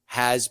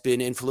has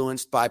been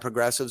influenced by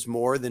progressives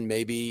more than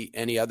maybe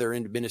any other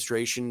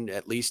administration,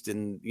 at least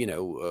in, you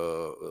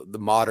know, the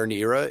modern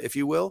era, if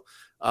you will.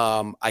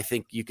 I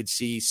think you could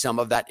see some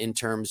of that in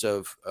terms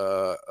of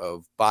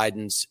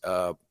Biden's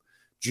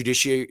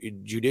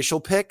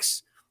judicial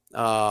picks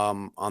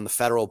on the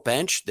federal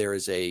bench. There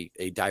is a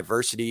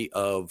diversity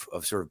of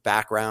sort of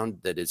background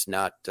that is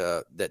not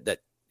that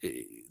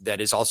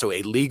is also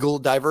a legal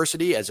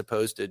diversity as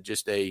opposed to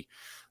just a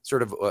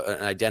sort of an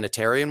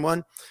identitarian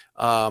one.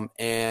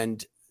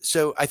 And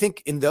so I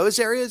think in those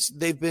areas,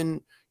 they've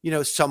been, you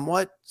know,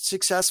 somewhat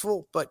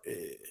successful, but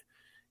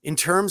in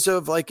terms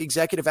of like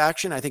executive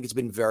action, I think it's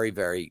been very,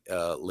 very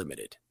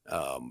limited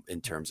in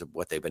terms of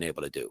what they've been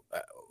able to do.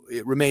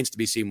 It remains to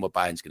be seen what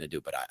Biden's going to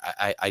do, but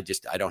I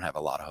don't have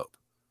a lot of hope.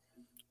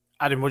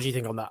 Adam, what do you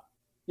think on that?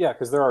 Yeah,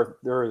 because there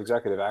are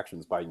executive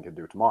actions Biden could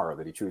do tomorrow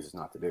that he chooses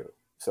not to do.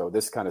 So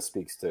this kind of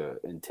speaks to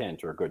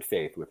intent or good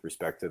faith with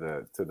respect to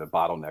the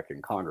bottleneck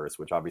in Congress,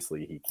 which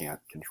obviously he can't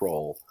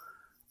control.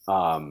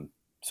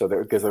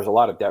 Because there's a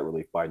lot of debt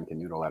relief Biden can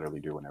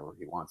unilaterally do whenever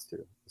he wants to.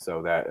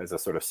 So that as a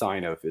sort of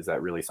sign of, is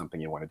that really something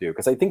you want to do?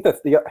 Because I think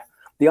that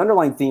the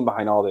underlying theme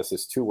behind all this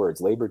is two words: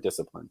 labor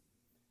discipline.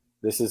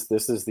 This is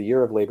the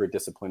year of labor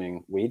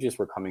disciplining. Wages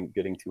were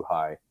getting too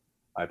high.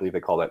 I believe they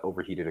call that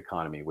overheated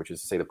economy, which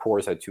is to say the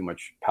poor's had too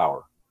much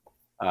power.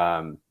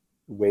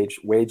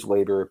 Wage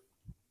labor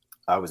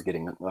was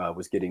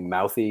getting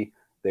mouthy.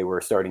 They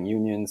were starting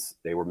unions.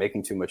 They were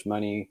making too much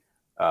money.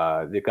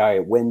 The guy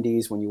at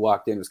Wendy's, when you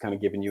walked in, was kind of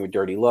giving you a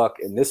dirty look.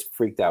 And this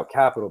freaked out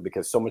capital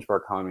because so much of our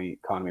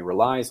economy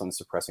relies on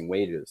suppressing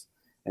wages.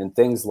 And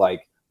things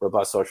like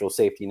robust social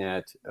safety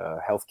net,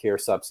 healthcare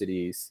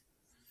subsidies,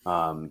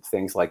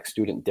 things like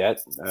student debt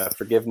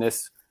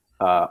forgiveness,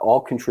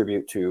 all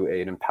contribute to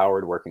an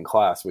empowered working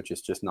class, which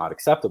is just not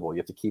acceptable. You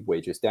have to keep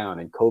wages down.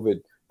 And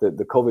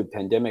the COVID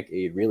pandemic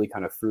aid really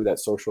kind of threw that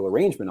social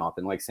arrangement off.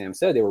 And like Sam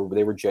said, they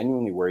were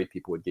genuinely worried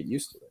people would get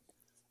used to it.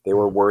 They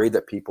were worried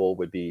that people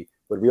would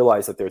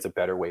realize that there's a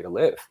better way to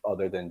live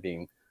other than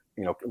being,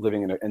 you know,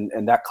 living in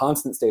and that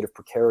constant state of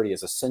precarity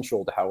is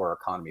essential to how our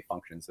economy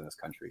functions in this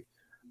country.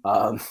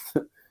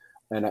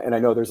 And I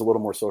know there's a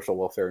little more social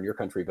welfare in your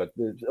country, but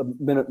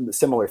a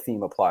similar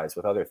theme applies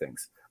with other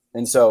things.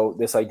 And so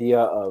this idea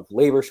of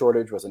labor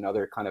shortage was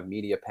another kind of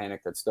media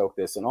panic that stoked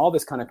this. And all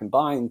this kind of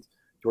combined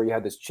to where you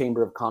had this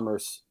Chamber of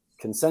Commerce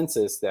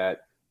consensus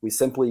that we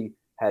simply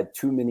had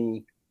too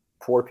many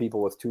poor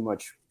people with too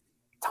much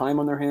time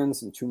on their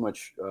hands and too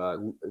much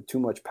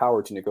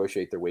power to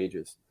negotiate their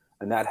wages.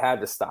 And that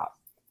had to stop.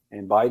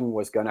 And Biden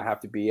was going to have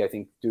to be, I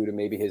think, due to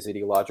maybe his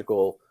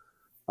ideological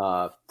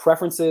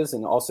preferences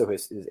and also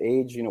his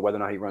age, you know, whether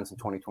or not he runs in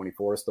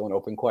 2024 is still an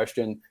open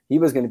question. He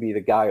was going to be the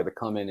guy to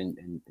come in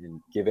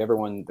and give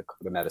everyone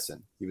the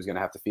medicine. He was going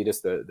to have to feed us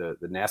the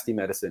nasty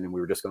medicine, and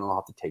we were just going to all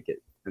have to take it.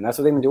 And that's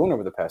what they've been doing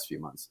over the past few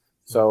months.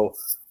 So,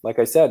 like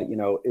I said, you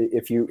know,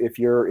 if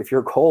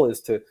your goal is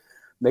to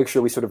make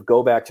sure we sort of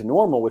go back to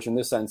normal, which in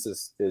this sense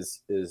is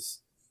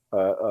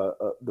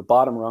the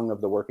bottom rung of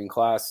the working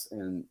class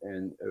and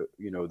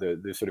you know,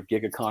 the sort of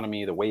gig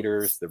economy, the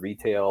waiters, the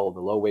retail,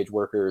 the low wage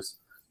workers,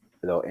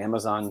 the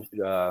Amazon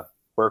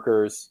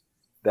workers,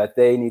 that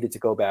they needed to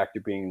go back to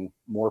being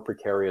more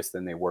precarious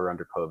than they were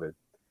under COVID.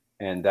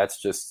 And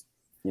that's just,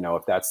 you know,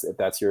 if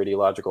that's your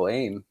ideological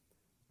aim,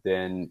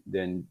 then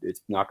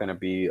it's not going to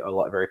be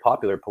very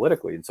popular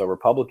politically. And so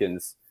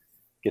Republicans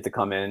get to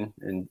come in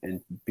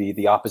and be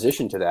the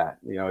opposition to that,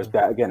 you know, as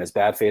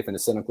bad faith and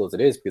as cynical as it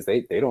is, because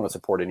they don't want to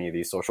support any of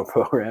these social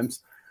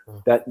programs.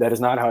 That is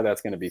not how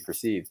that's going to be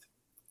perceived.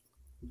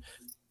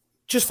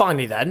 Just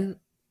finally then,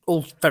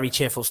 all very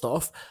cheerful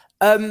stuff.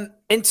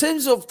 In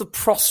terms of the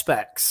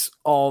prospects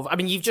of, I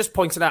mean, you've just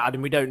pointed out,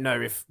 Adam, we don't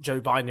know if Joe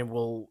Biden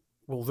will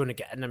run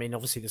again. I mean,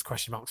 obviously there's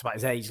question marks about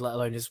his age, let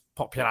alone his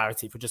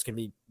popularity, if we're just going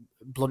to be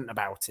blunt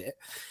about it.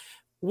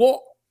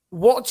 What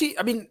do you,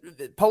 I mean,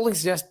 polling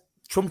suggests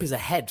Trump is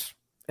ahead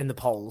in the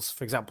polls,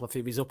 for example, if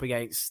he was up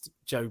against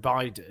Joe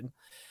Biden.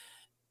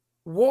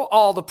 What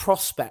are the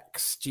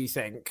prospects, do you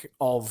think,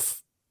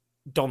 of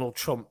Donald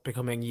Trump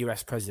becoming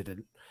US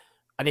president?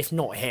 And if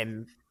not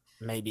him,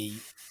 maybe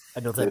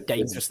another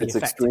dangerously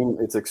effective.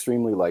 It's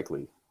extremely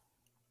likely.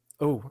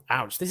 Oh,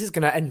 ouch. This is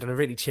going to end on a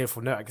really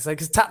cheerful note.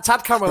 Because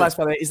Tad Cameron asked,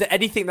 by the way, is there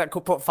anything that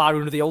could put fire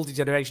under the older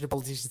generation of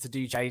politicians to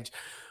do change?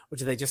 Or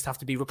do they just have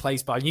to be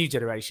replaced by a new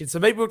generation? So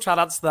maybe we'll try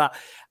and answer that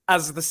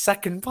as the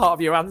second part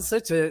of your answer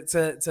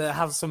to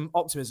have some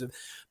optimism.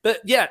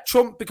 But yeah,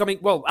 Trump becoming,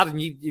 well, Adam,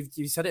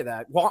 you said it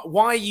there.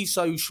 Why are you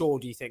so sure,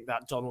 do you think,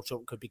 that Donald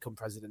Trump could become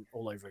president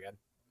all over again?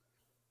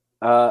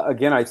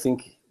 Again, I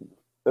think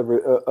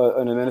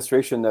an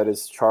administration that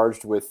is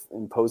charged with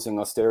imposing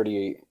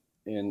austerity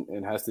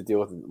and has to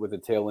deal with the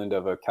tail end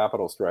of a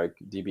capital strike,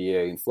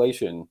 DBA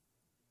inflation,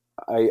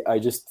 I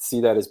just see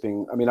that as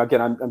being, I mean,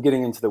 again, I'm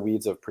getting into the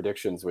weeds of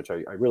predictions, which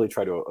I really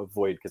try to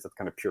avoid because it's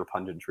kind of pure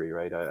punditry,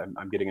 right?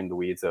 I'm getting in the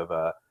weeds of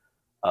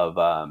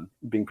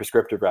being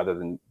prescriptive rather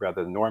than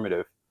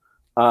normative.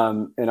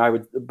 And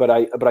but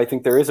I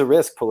think there is a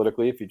risk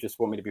politically, if you just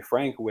want me to be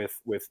frank, with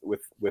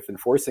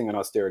enforcing an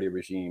austerity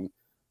regime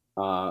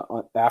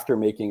after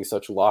making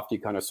such lofty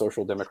kind of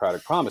social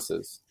democratic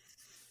promises.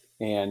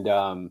 And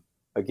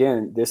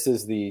again, this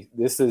is the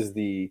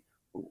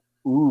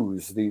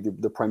ooze,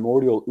 the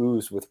primordial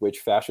ooze with which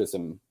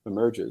fascism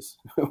emerges.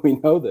 We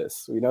know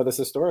this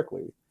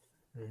historically.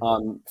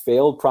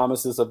 Failed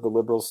promises of the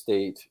liberal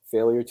state,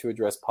 failure to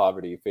address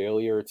poverty,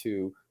 failure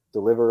to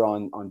deliver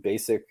on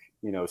basic,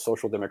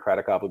 social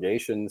democratic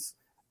obligations.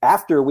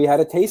 After we had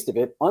a taste of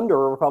it under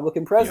a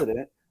Republican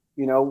president,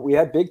 we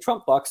had big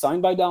Trump bucks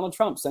signed by Donald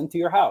Trump sent to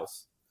your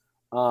house.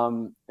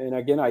 And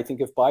again, I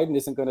think if Biden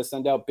isn't going to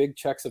send out big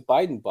checks of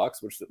Biden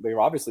bucks, which they're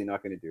obviously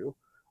not going to do,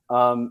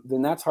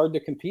 then that's hard to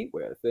compete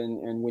with.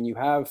 And when you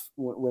have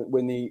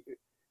when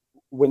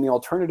the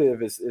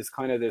alternative is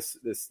kind of this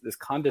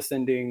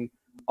condescending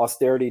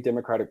austerity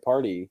Democratic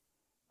Party,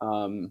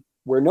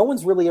 where no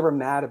one's really ever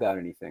mad about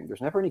anything.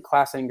 There's never any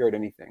class anger at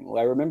anything.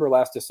 Well, I remember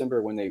last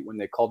December when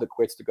they called it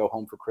quits to go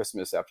home for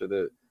Christmas after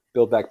the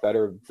Build Back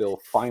Better bill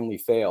finally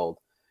failed.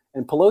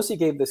 And Pelosi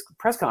gave this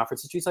press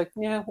conference and she's like,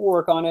 yeah, we'll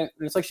work on it.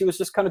 And it's like she was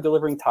just kind of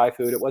delivering Thai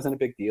food. It wasn't a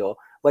big deal.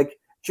 Like,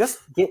 just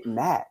get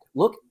mad,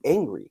 look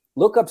angry,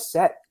 look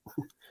upset.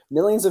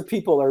 Millions of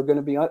people are going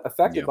to be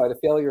affected by the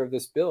failure of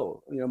this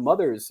bill.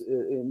 Mothers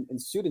and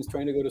students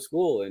trying to go to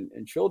school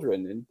and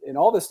children and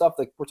all this stuff.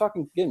 Like, we're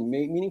talking, again,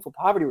 meaningful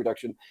poverty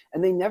reduction,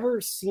 and they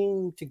never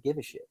seem to give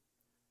a shit.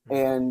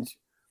 And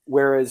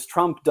whereas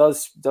Trump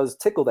does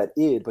tickle that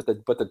id, but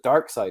the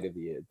dark side of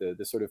the id,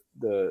 the sort of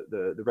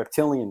the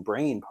reptilian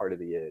brain part of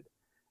the id.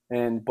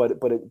 And but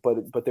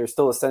there's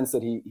still a sense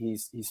that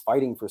he's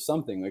fighting for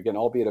something, again,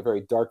 albeit a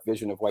very dark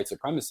vision of white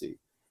supremacy.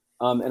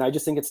 And I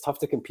just think it's tough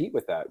to compete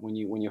with that when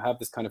you have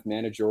this kind of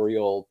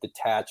managerial,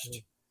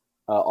 detached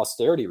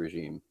austerity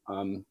regime.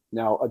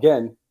 Now,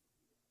 again,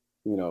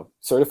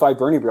 certified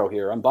Bernie bro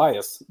here, I'm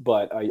biased,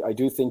 but I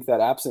do think that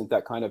absent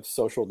that kind of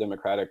social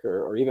democratic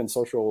or even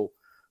social,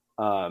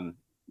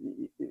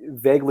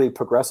 vaguely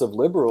progressive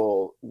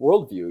liberal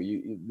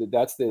worldview,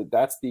 that's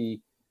the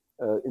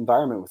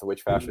environment with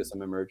which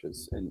fascism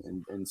emerges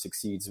and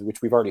succeeds,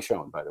 which we've already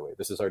shown, by the way.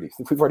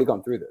 We've already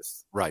gone through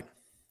this. Right.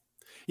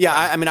 Yeah,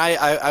 I mean,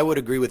 I would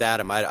agree with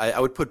Adam. I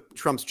would put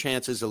Trump's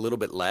chances a little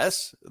bit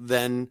less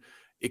than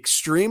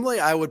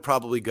extremely. I would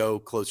probably go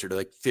closer to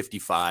like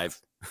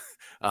 55%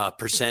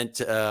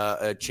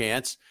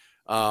 chance.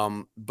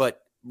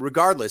 But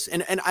regardless,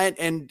 and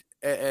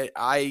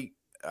I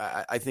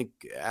think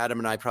Adam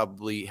and I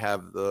probably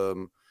have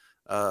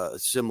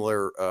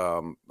similar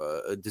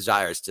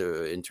desires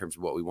in terms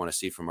of what we want to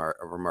see from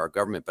our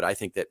government. But I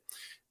think that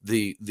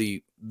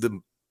the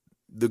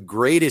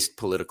greatest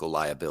political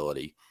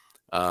liability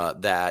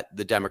that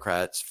the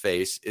Democrats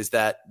face is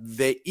that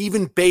they,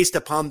 even based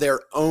upon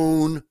their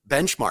own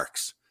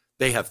benchmarks,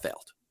 they have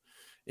failed.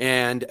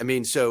 And I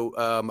mean, so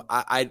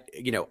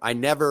I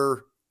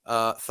never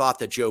thought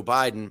that Joe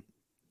Biden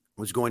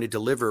was going to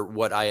deliver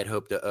what I had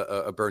hoped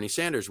Bernie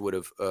Sanders would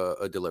have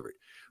delivered.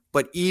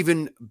 But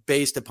even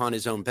based upon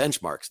his own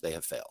benchmarks, they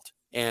have failed,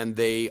 and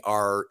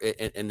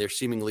they're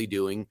seemingly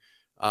doing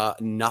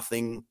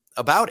nothing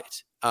about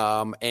it.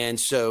 And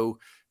so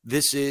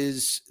this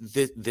is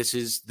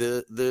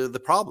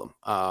the problem.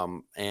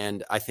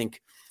 And I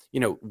think,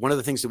 one of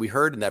the things that we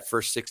heard in that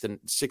first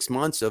 6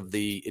 months of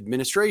the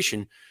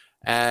administration,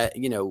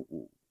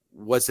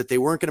 was that they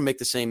weren't going to make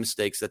the same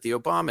mistakes that the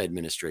Obama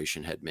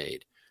administration had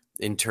made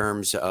in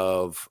terms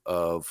of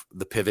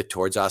the pivot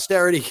towards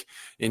austerity,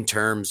 in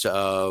terms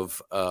of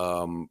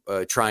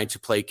trying to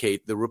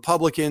placate the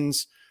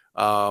Republicans,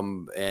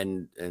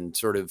 and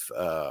sort of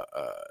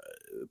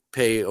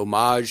pay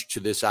homage to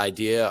this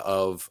idea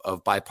of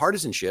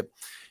bipartisanship.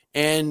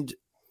 And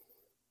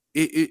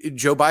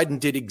Joe Biden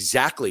did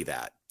exactly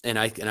that. And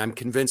I'm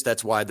convinced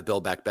that's why the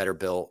Build Back Better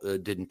bill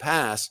didn't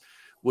pass,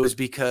 was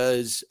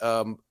because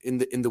in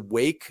the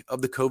wake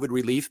of the COVID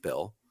relief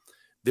bill,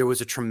 there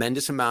was a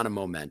tremendous amount of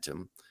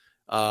momentum.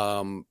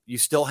 You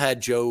still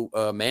had Joe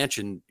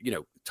Manchin,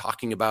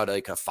 talking about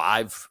like a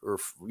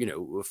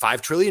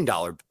 $5 trillion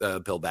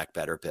Build Back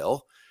Better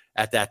bill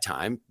at that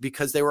time,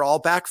 because they were all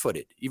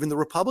back-footed. Even the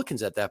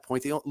Republicans at that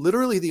point,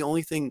 literally the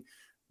only thing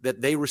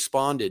that they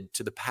responded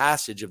to the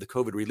passage of the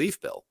COVID relief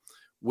bill,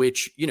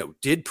 which,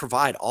 did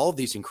provide all of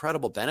these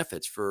incredible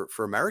benefits for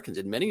Americans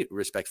in many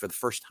respects for the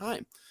first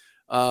time.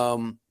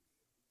 The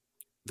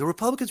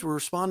Republicans were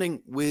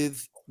responding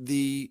with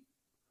the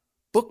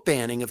book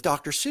banning of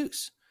Dr.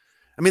 Seuss.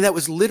 I mean, that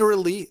was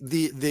literally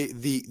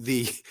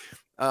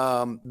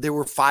there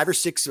were 5 or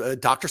 6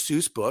 Dr.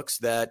 Seuss books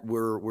that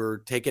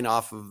were taken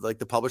off of, like,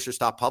 the publisher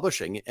stopped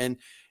publishing.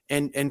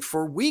 And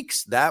for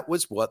weeks, that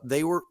was what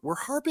they were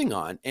harping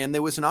on. And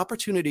there was an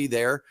opportunity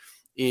there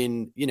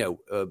in,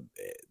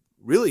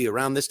 really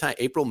around this time,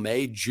 April,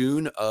 May,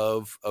 June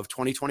of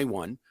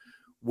 2021,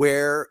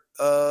 where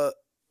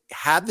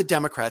had the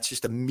Democrats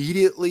just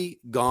immediately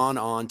gone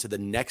on to the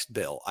next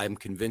bill, I'm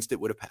convinced it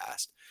would have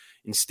passed.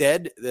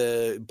 Instead,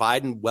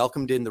 Biden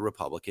welcomed in the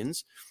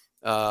Republicans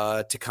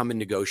to come and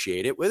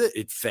negotiate it with it.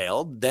 It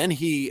failed. Then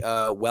he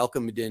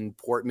welcomed in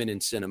Portman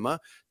and Sinema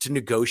to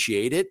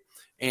negotiate it.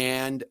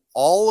 And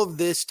all of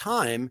this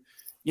time,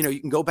 you know,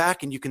 you can go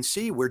back and you can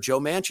see where Joe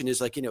Manchin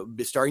is like, you know,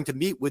 starting to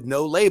meet with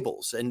no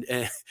labels and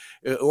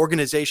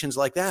organizations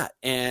like that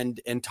and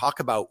talk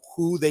about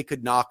who they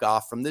could knock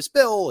off from this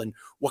bill and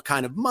what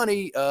kind of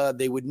money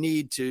they would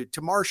need to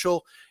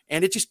marshal.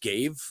 And it just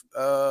gave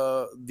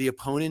the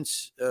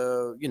opponents,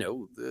 you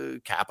know, the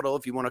capital,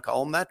 if you want to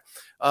call them that,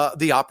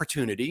 the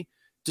opportunity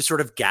to sort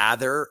of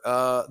gather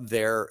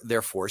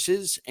their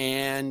forces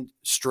and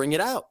string it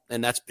out.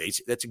 And that's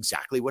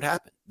exactly what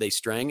happened. They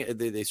strung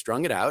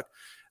it out.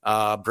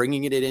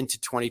 Bringing it into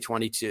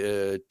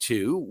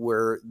 2022,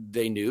 where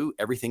they knew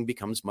everything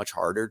becomes much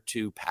harder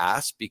to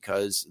pass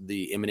because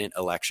the imminent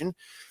election,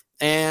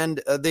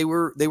 and they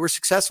were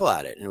successful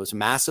at it. And it was a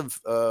massive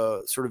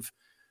sort of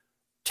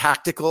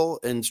tactical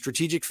and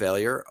strategic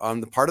failure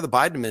on the part of the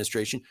Biden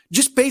administration,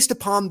 just based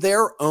upon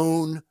their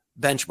own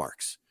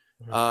benchmarks.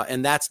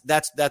 And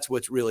that's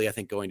what's really, I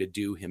think, going to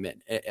do him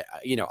in.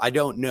 You know, I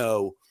don't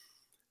know.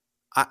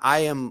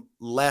 I am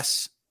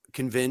less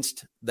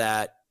convinced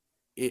that,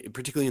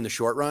 particularly in the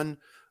short run,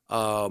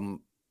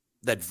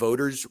 that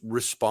voters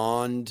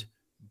respond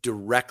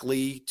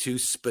directly to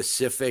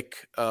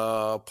specific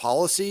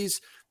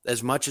policies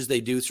as much as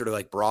they do sort of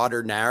like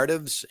broader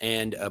narratives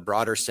and a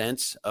broader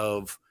sense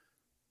of,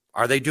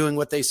 are they doing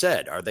what they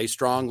said? Are they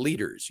strong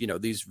leaders? You know,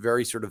 these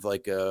very sort of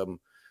like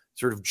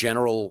sort of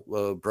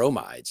general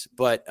bromides.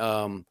 But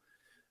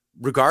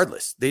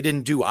regardless, they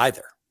didn't do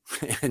either.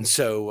 And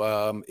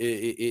so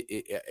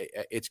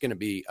it's going to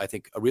be, I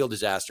think, a real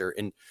disaster.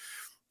 And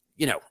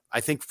you know, I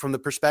think from the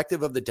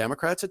perspective of the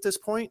Democrats at this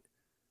point,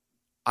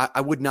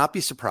 I would not be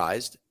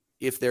surprised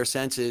if their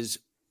sense is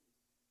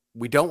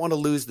we don't want to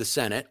lose the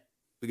Senate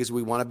because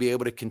we want to be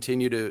able to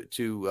continue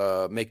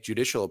to make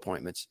judicial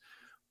appointments.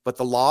 But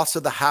the loss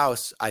of the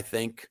House, I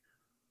think,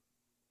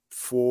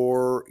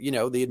 for, you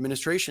know, the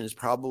administration is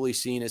probably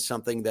seen as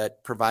something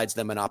that provides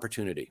them an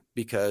opportunity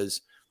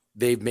because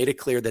they've made it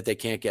clear that they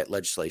can't get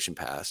legislation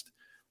passed.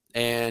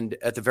 And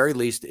at the very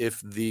least, I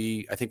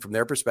think from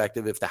their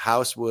perspective, if the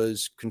House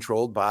was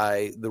controlled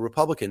by the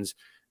Republicans,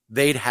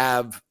 they'd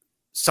have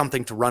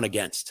something to run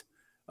against,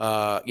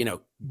 you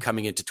know,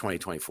 coming into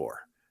 2024.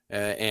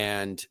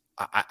 And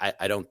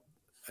I don't,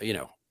 you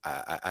know,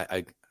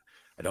 I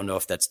don't know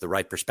if that's the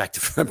right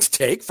perspective for them to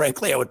take.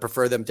 Frankly, I would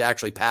prefer them to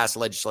actually pass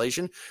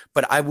legislation,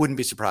 but I wouldn't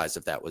be surprised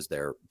if that was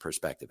their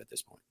perspective at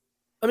this point.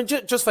 I mean,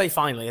 just very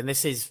finally, and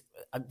this is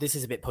a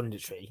bit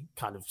punditry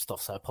kind of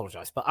stuff, so I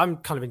apologize, but I'm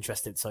kind of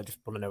interested, so I just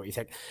want to know what you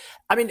think.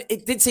 I mean,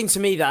 it did seem to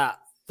me that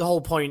the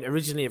whole point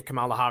originally of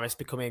Kamala Harris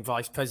becoming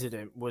vice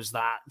president was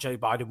that Joe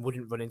Biden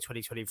wouldn't run in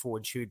 2024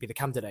 and she would be the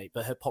candidate,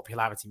 but her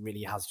popularity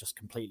really has just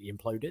completely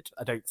imploded.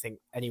 I don't think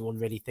anyone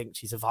really thinks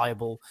she's a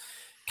viable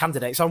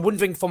candidate. So I'm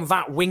wondering, from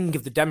that wing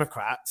of the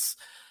Democrats,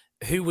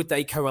 who would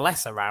they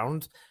coalesce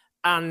around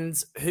and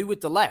who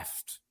would the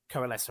left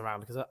coalesce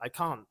around? Because I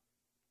don't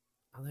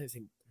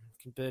think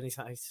Bernie's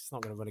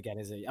not going to run again,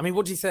 is he? I mean,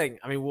 what do you think?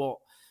 I mean,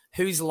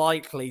 who's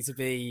likely to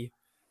be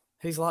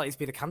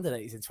the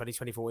candidates in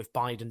 2024 if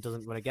Biden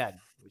doesn't run again,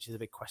 which is a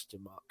big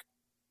question mark.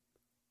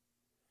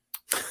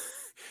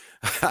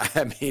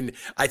 I mean,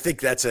 I think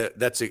that's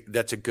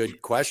a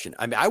good question.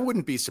 I mean, I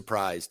wouldn't be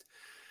surprised,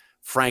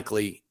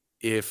 frankly,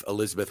 if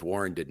Elizabeth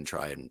Warren didn't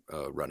try and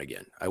run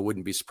again. I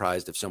wouldn't be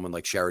surprised if someone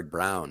like Sherrod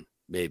Brown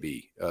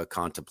maybe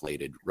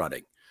contemplated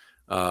running.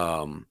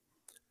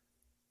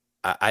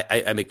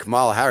 I mean,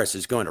 Kamala Harris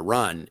is going to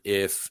run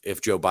if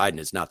Joe Biden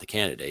is not the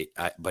candidate,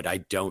 but I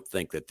don't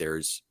think that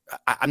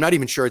I'm not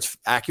even sure it's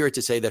accurate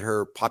to say that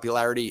her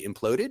popularity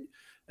imploded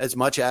as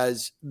much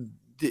as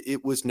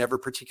it was never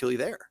particularly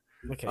there.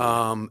 Okay.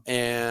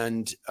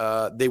 And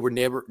they were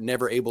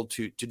never able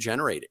to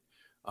generate it.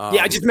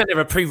 I just meant their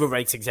approval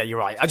ratings. Yeah, you're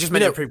right. I just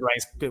meant their approval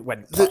ratings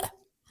went.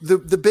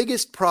 The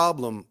biggest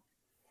problem,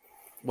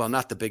 well,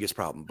 not the biggest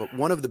problem, but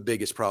one of the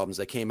biggest problems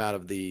that came out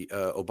of the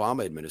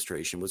Obama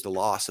administration was the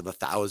loss of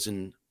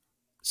 1,000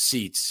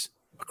 seats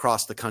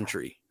across the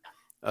country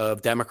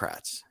of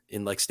Democrats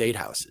in like state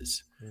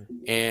houses.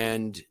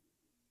 And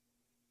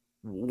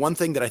one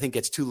thing that I think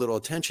gets too little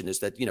attention is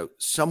that, you know,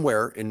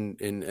 somewhere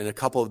in a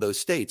couple of those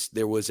states,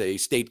 there was a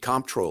state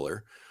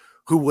comptroller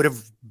who would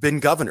have been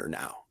governor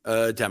now,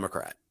 a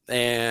Democrat.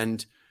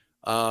 And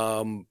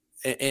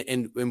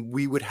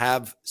we would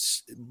have,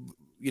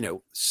 you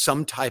know,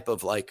 some type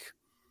of like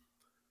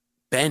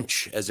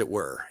bench, as it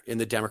were, in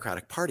the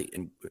Democratic Party.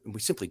 And we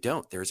simply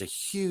don't. There's a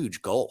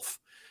huge gulf,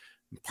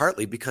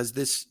 partly because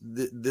this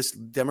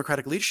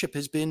Democratic leadership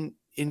has been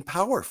in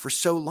power for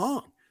so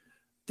long.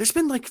 There's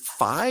been like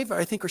 5,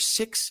 I think, or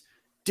 6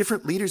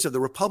 different leaders of the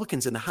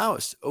Republicans in the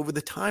House over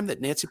the time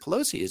that Nancy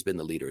Pelosi has been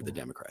the leader of the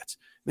Democrats.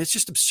 I mean, it's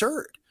just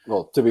absurd.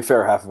 Well, to be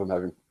fair, half of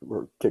them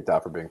were kicked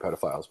out for being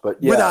pedophiles,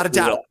 but yeah, without a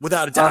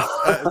doubt,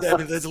 I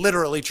mean, that's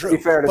literally true. To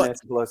be fair to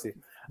Nancy Pelosi.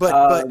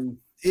 But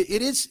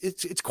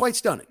it's quite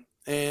stunning.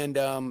 And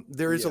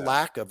there is a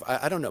lack of,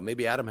 I don't know,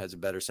 maybe Adam has a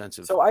better sense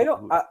of. So I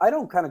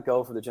don't kind of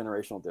go for the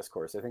generational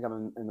discourse. I think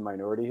I'm in the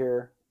minority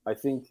here. I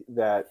think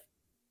that,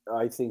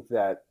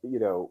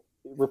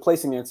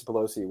 replacing Nancy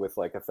Pelosi with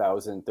like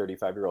 1,000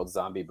 35-year-old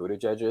zombie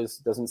Buttigieg's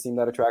doesn't seem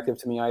that attractive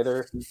to me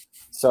either.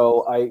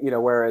 So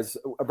whereas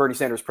a Bernie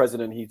Sanders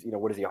president, he's,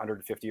 what is he,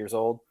 150 years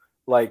old?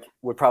 Like,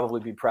 would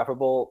probably be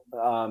preferable.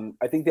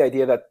 I think the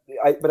idea that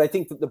I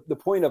think that the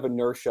point of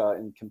inertia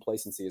and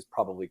complacency is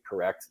probably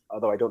correct.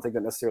 Although I don't think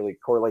that necessarily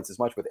correlates as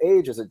much with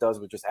age as it does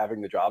with just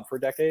having the job for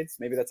decades.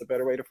 Maybe that's a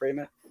better way to frame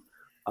it.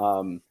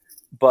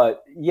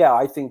 But yeah,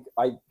 I think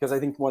there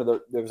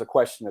was a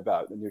question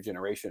about the new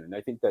generation. And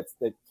I think that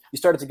you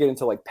started to get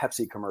into like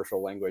Pepsi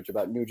commercial language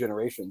about new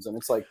generations. And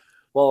it's like,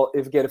 well,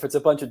 if it's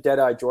a bunch of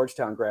dead-eyed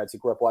Georgetown grads who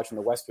grew up watching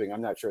The West Wing,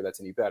 I'm not sure that's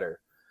any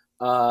better.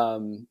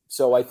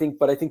 So I think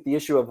the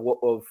issue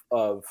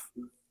of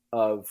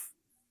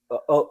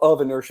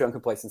inertia and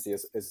complacency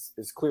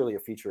is clearly a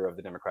feature of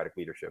the Democratic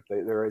leadership.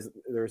 There is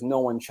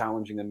no one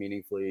challenging them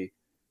meaningfully.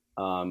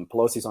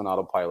 Pelosi's on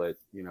autopilot,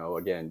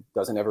 again,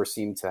 doesn't ever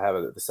seem to have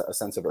a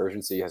sense of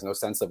urgency, has no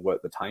sense of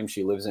what the time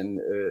she lives in.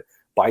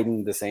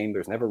 Biden, the same.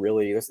 There's never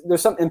really,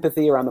 there's some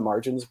empathy around the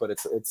margins, but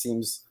it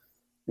seems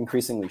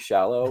increasingly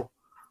shallow.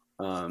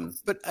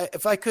 But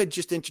if I could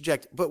just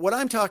interject, but what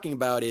I'm talking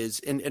about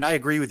is, and I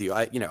agree with you.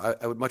 I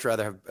would much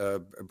rather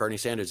have Bernie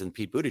Sanders than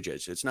Pete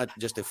Buttigieg. It's not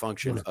just a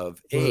function of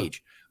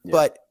age,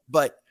 but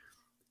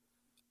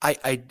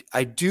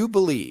I do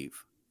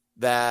believe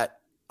that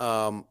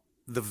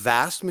the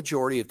vast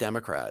majority of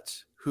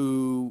Democrats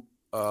who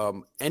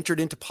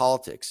entered into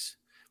politics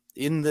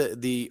in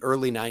the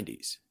early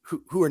 90s,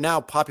 who are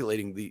now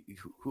populating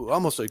who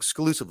almost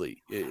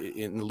exclusively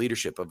in the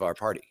leadership of our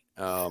party,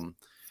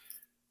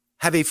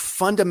 have a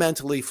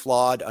fundamentally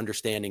flawed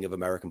understanding of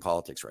American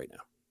politics right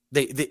now.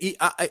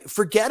 I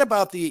forget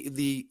about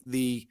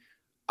the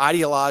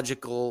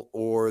ideological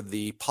or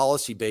the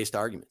policy-based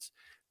arguments.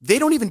 They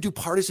don't even do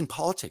partisan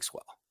politics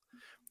well.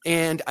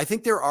 And I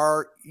think there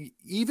are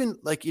even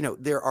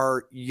there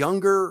are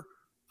younger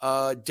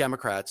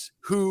Democrats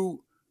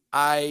who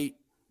I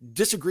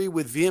disagree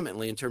with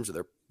vehemently in terms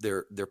of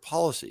their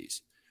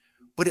policies,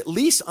 but at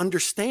least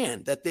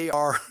understand that they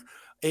are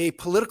a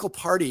political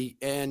party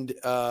and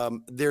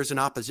there's an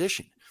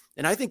opposition.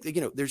 And I think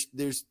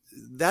that,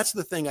 that's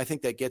the thing I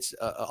think that gets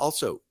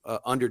also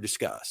under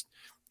discussed,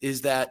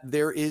 is that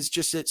there is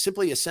just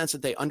simply a sense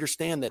that they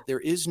understand that there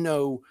is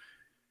no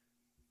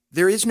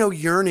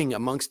yearning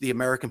amongst the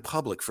American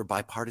public for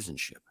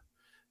bipartisanship.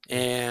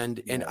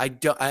 And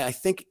I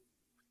think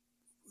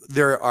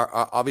there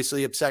are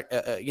obviously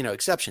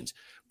exceptions,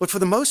 but for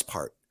the most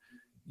part,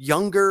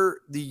 the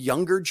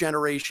younger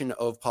generation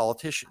of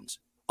politicians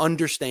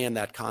understand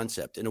that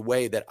concept in a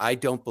way that I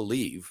don't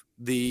believe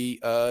the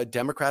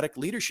Democratic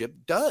leadership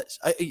does.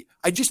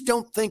 I just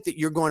don't think that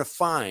you're going to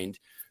find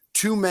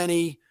too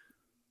many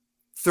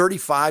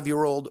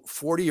 35-year-old,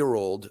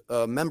 40-year-old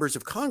members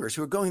of Congress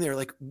who are going there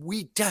like,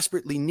 we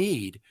desperately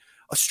need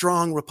a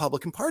strong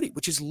Republican Party,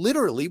 which is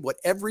literally what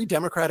every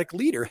Democratic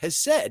leader has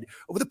said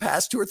over the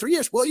past 2 or 3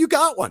 years. Well, you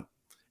got one,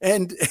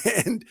 and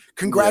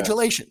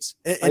congratulations.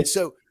 And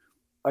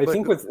I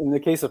think in the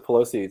case of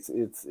Pelosi,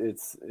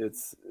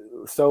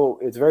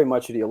 it's very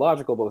much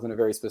ideological, but within a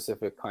very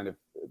specific kind of.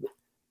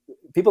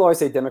 People always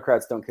say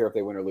Democrats don't care if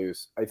they win or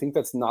lose. I think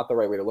that's not the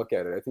right way to look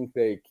at it. I think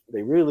they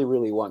really,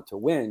 really want to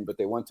win, but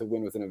they want to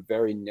win within a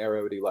very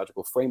narrow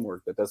ideological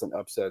framework that doesn't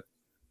upset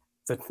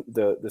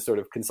the sort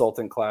of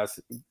consultant class,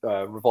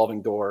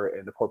 revolving door,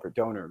 and the corporate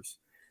donors.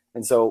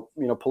 And so,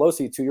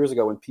 Pelosi 2 years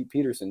ago when Pete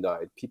Peterson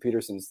died, Pete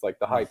Peterson's like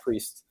the high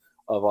priest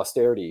of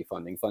austerity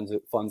funding,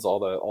 funds all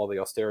the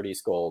austerity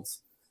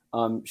scolds.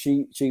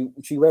 She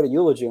read a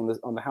eulogy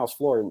on the House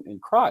floor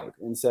and cried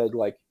and said,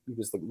 like, he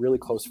was a really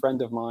close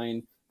friend of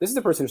mine. This is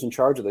the person who's in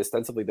charge of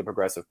ostensibly the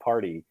Progressive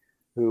Party,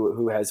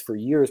 who has for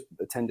years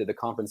attended the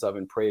conference of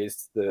and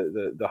praised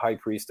the high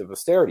priest of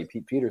austerity,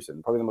 Pete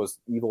Peterson, probably the most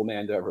evil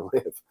man to ever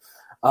live.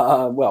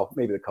 Well,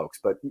 maybe the Kochs,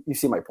 but you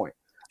see my point.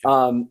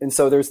 And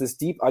so there's this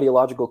deep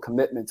ideological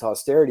commitment to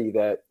austerity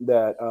that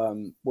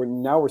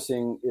we're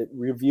seeing it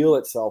reveal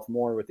itself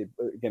more with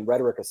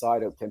rhetoric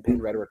aside, campaign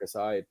rhetoric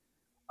aside,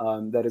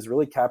 that has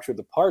really captured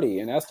the party.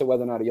 And as to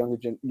whether or not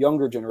a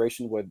younger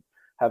generation would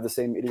have the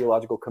same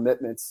ideological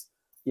commitments,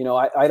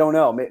 I don't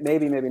know.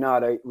 Maybe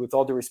not. With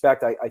all due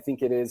respect, I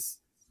think it is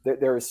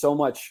that there is so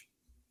much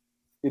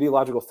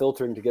ideological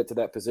filtering to get to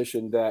that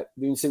position that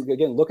you see,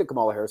 again, look at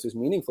Kamala Harris, who's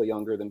meaningfully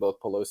younger than both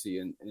Pelosi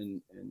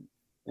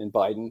and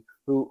Biden,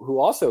 who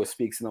also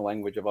speaks in the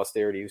language of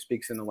austerity, who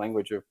speaks in the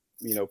language of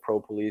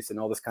pro-police and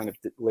all this kind of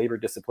labor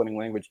disciplining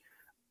language.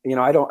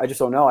 I just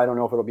don't know. I don't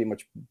know if it'll be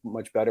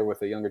much better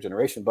with a younger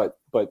generation, but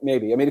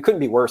maybe. I mean, it couldn't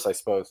be worse, I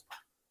suppose.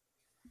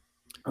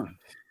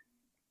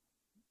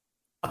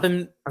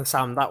 Adam and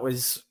Sam, that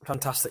was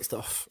fantastic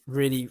stuff.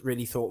 Really,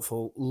 really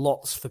thoughtful.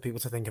 Lots for people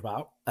to think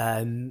about.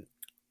 And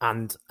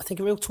I think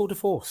a real tour de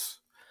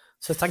force.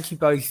 So thank you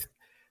both.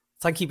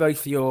 Thank you both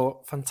for your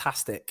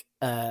fantastic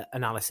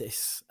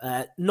analysis.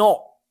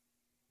 Not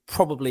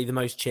probably the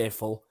most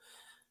cheerful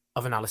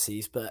of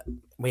analyses, but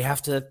we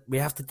have to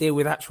deal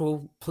with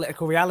actual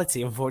political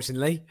reality,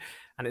 unfortunately,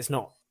 and it's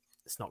not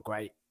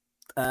great.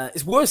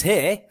 It's worse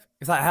here,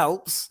 if that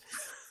helps.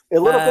 A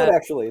little bit,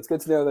 actually. It's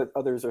good to know that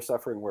others are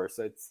suffering worse.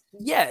 I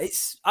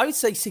would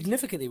say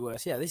significantly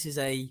worse. Yeah, this is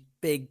a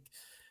big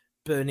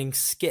burning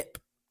skip.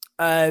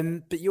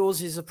 But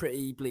yours is a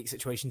pretty bleak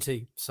situation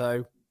too.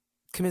 So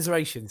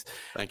commiserations.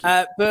 Thank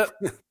you. But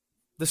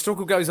the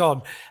struggle goes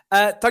on.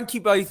 Thank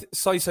you both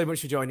so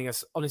much for joining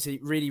us. Honestly,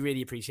 really,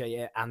 really appreciate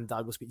it. And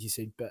I will speak to you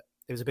soon. But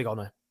it was a big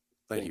honor.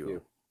 Thank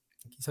you.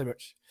 Thank you so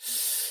much.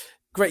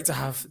 Great to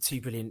have two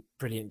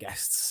brilliant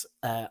guests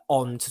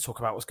on to talk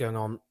about what's going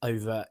on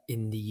over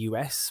in the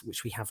US,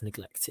 which we have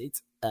neglected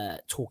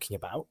talking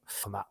about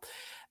on that.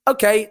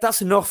 Okay,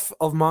 that's enough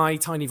of my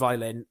tiny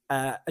violin.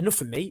 Enough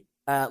from me.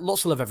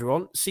 Lots of love,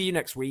 everyone. See you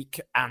next week.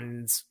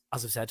 And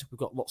as I've said, we've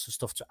got lots of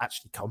stuff to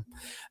actually come.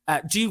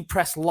 Do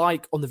press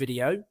like on the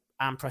video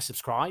and press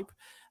subscribe,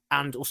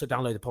 and also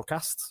download the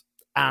podcast.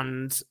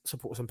 And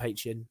support us on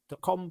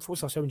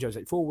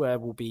patreon.com/OwenJones84, where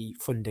we'll be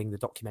funding the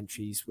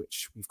documentaries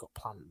which we've got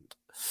planned.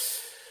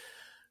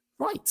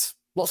 Right.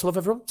 Lots of love,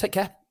 everyone. Take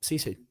care. See you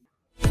soon.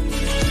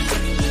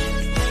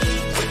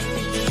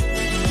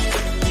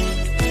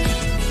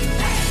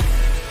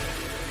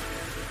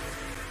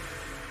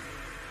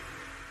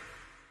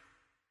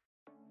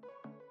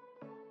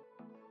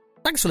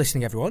 Thanks for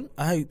listening, everyone.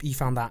 I hope you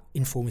found that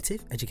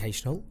informative,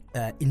 educational,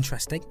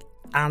 interesting,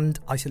 and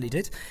I certainly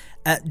did.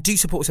 Do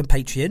support us on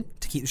Patreon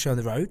to keep the show on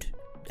the road,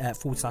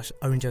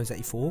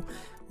 /OwenJones84.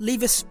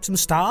 Leave us some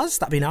stars,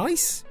 that'd be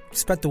nice.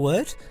 Spread the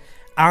word.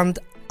 And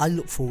I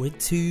look forward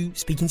to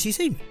speaking to you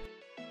soon.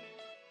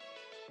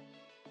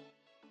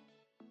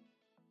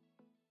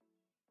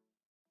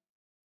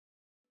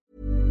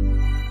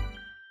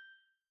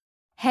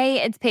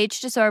 Hey, it's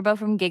Paige DeSorbo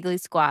from Giggly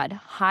Squad.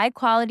 High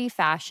quality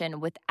fashion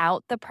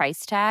without the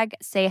price tag.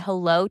 Say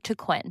hello to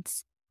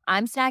Quince.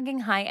 I'm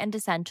snagging high-end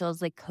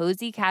essentials like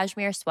cozy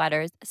cashmere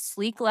sweaters,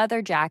 sleek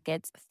leather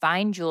jackets,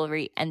 fine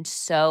jewelry, and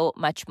so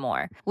much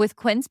more. With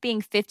Quince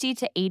being 50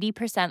 to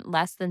 80%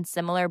 less than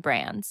similar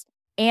brands.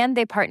 And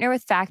they partner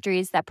with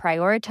factories that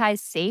prioritize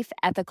safe,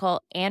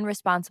 ethical, and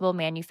responsible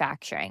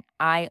manufacturing.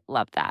 I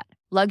love that.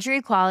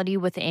 Luxury quality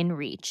within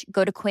reach.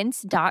 Go to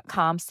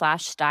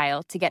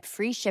quince.com/style to get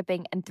free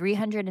shipping and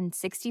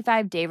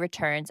 365-day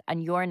returns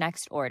on your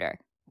next order.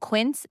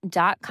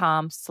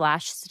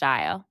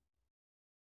 Quince.com/style.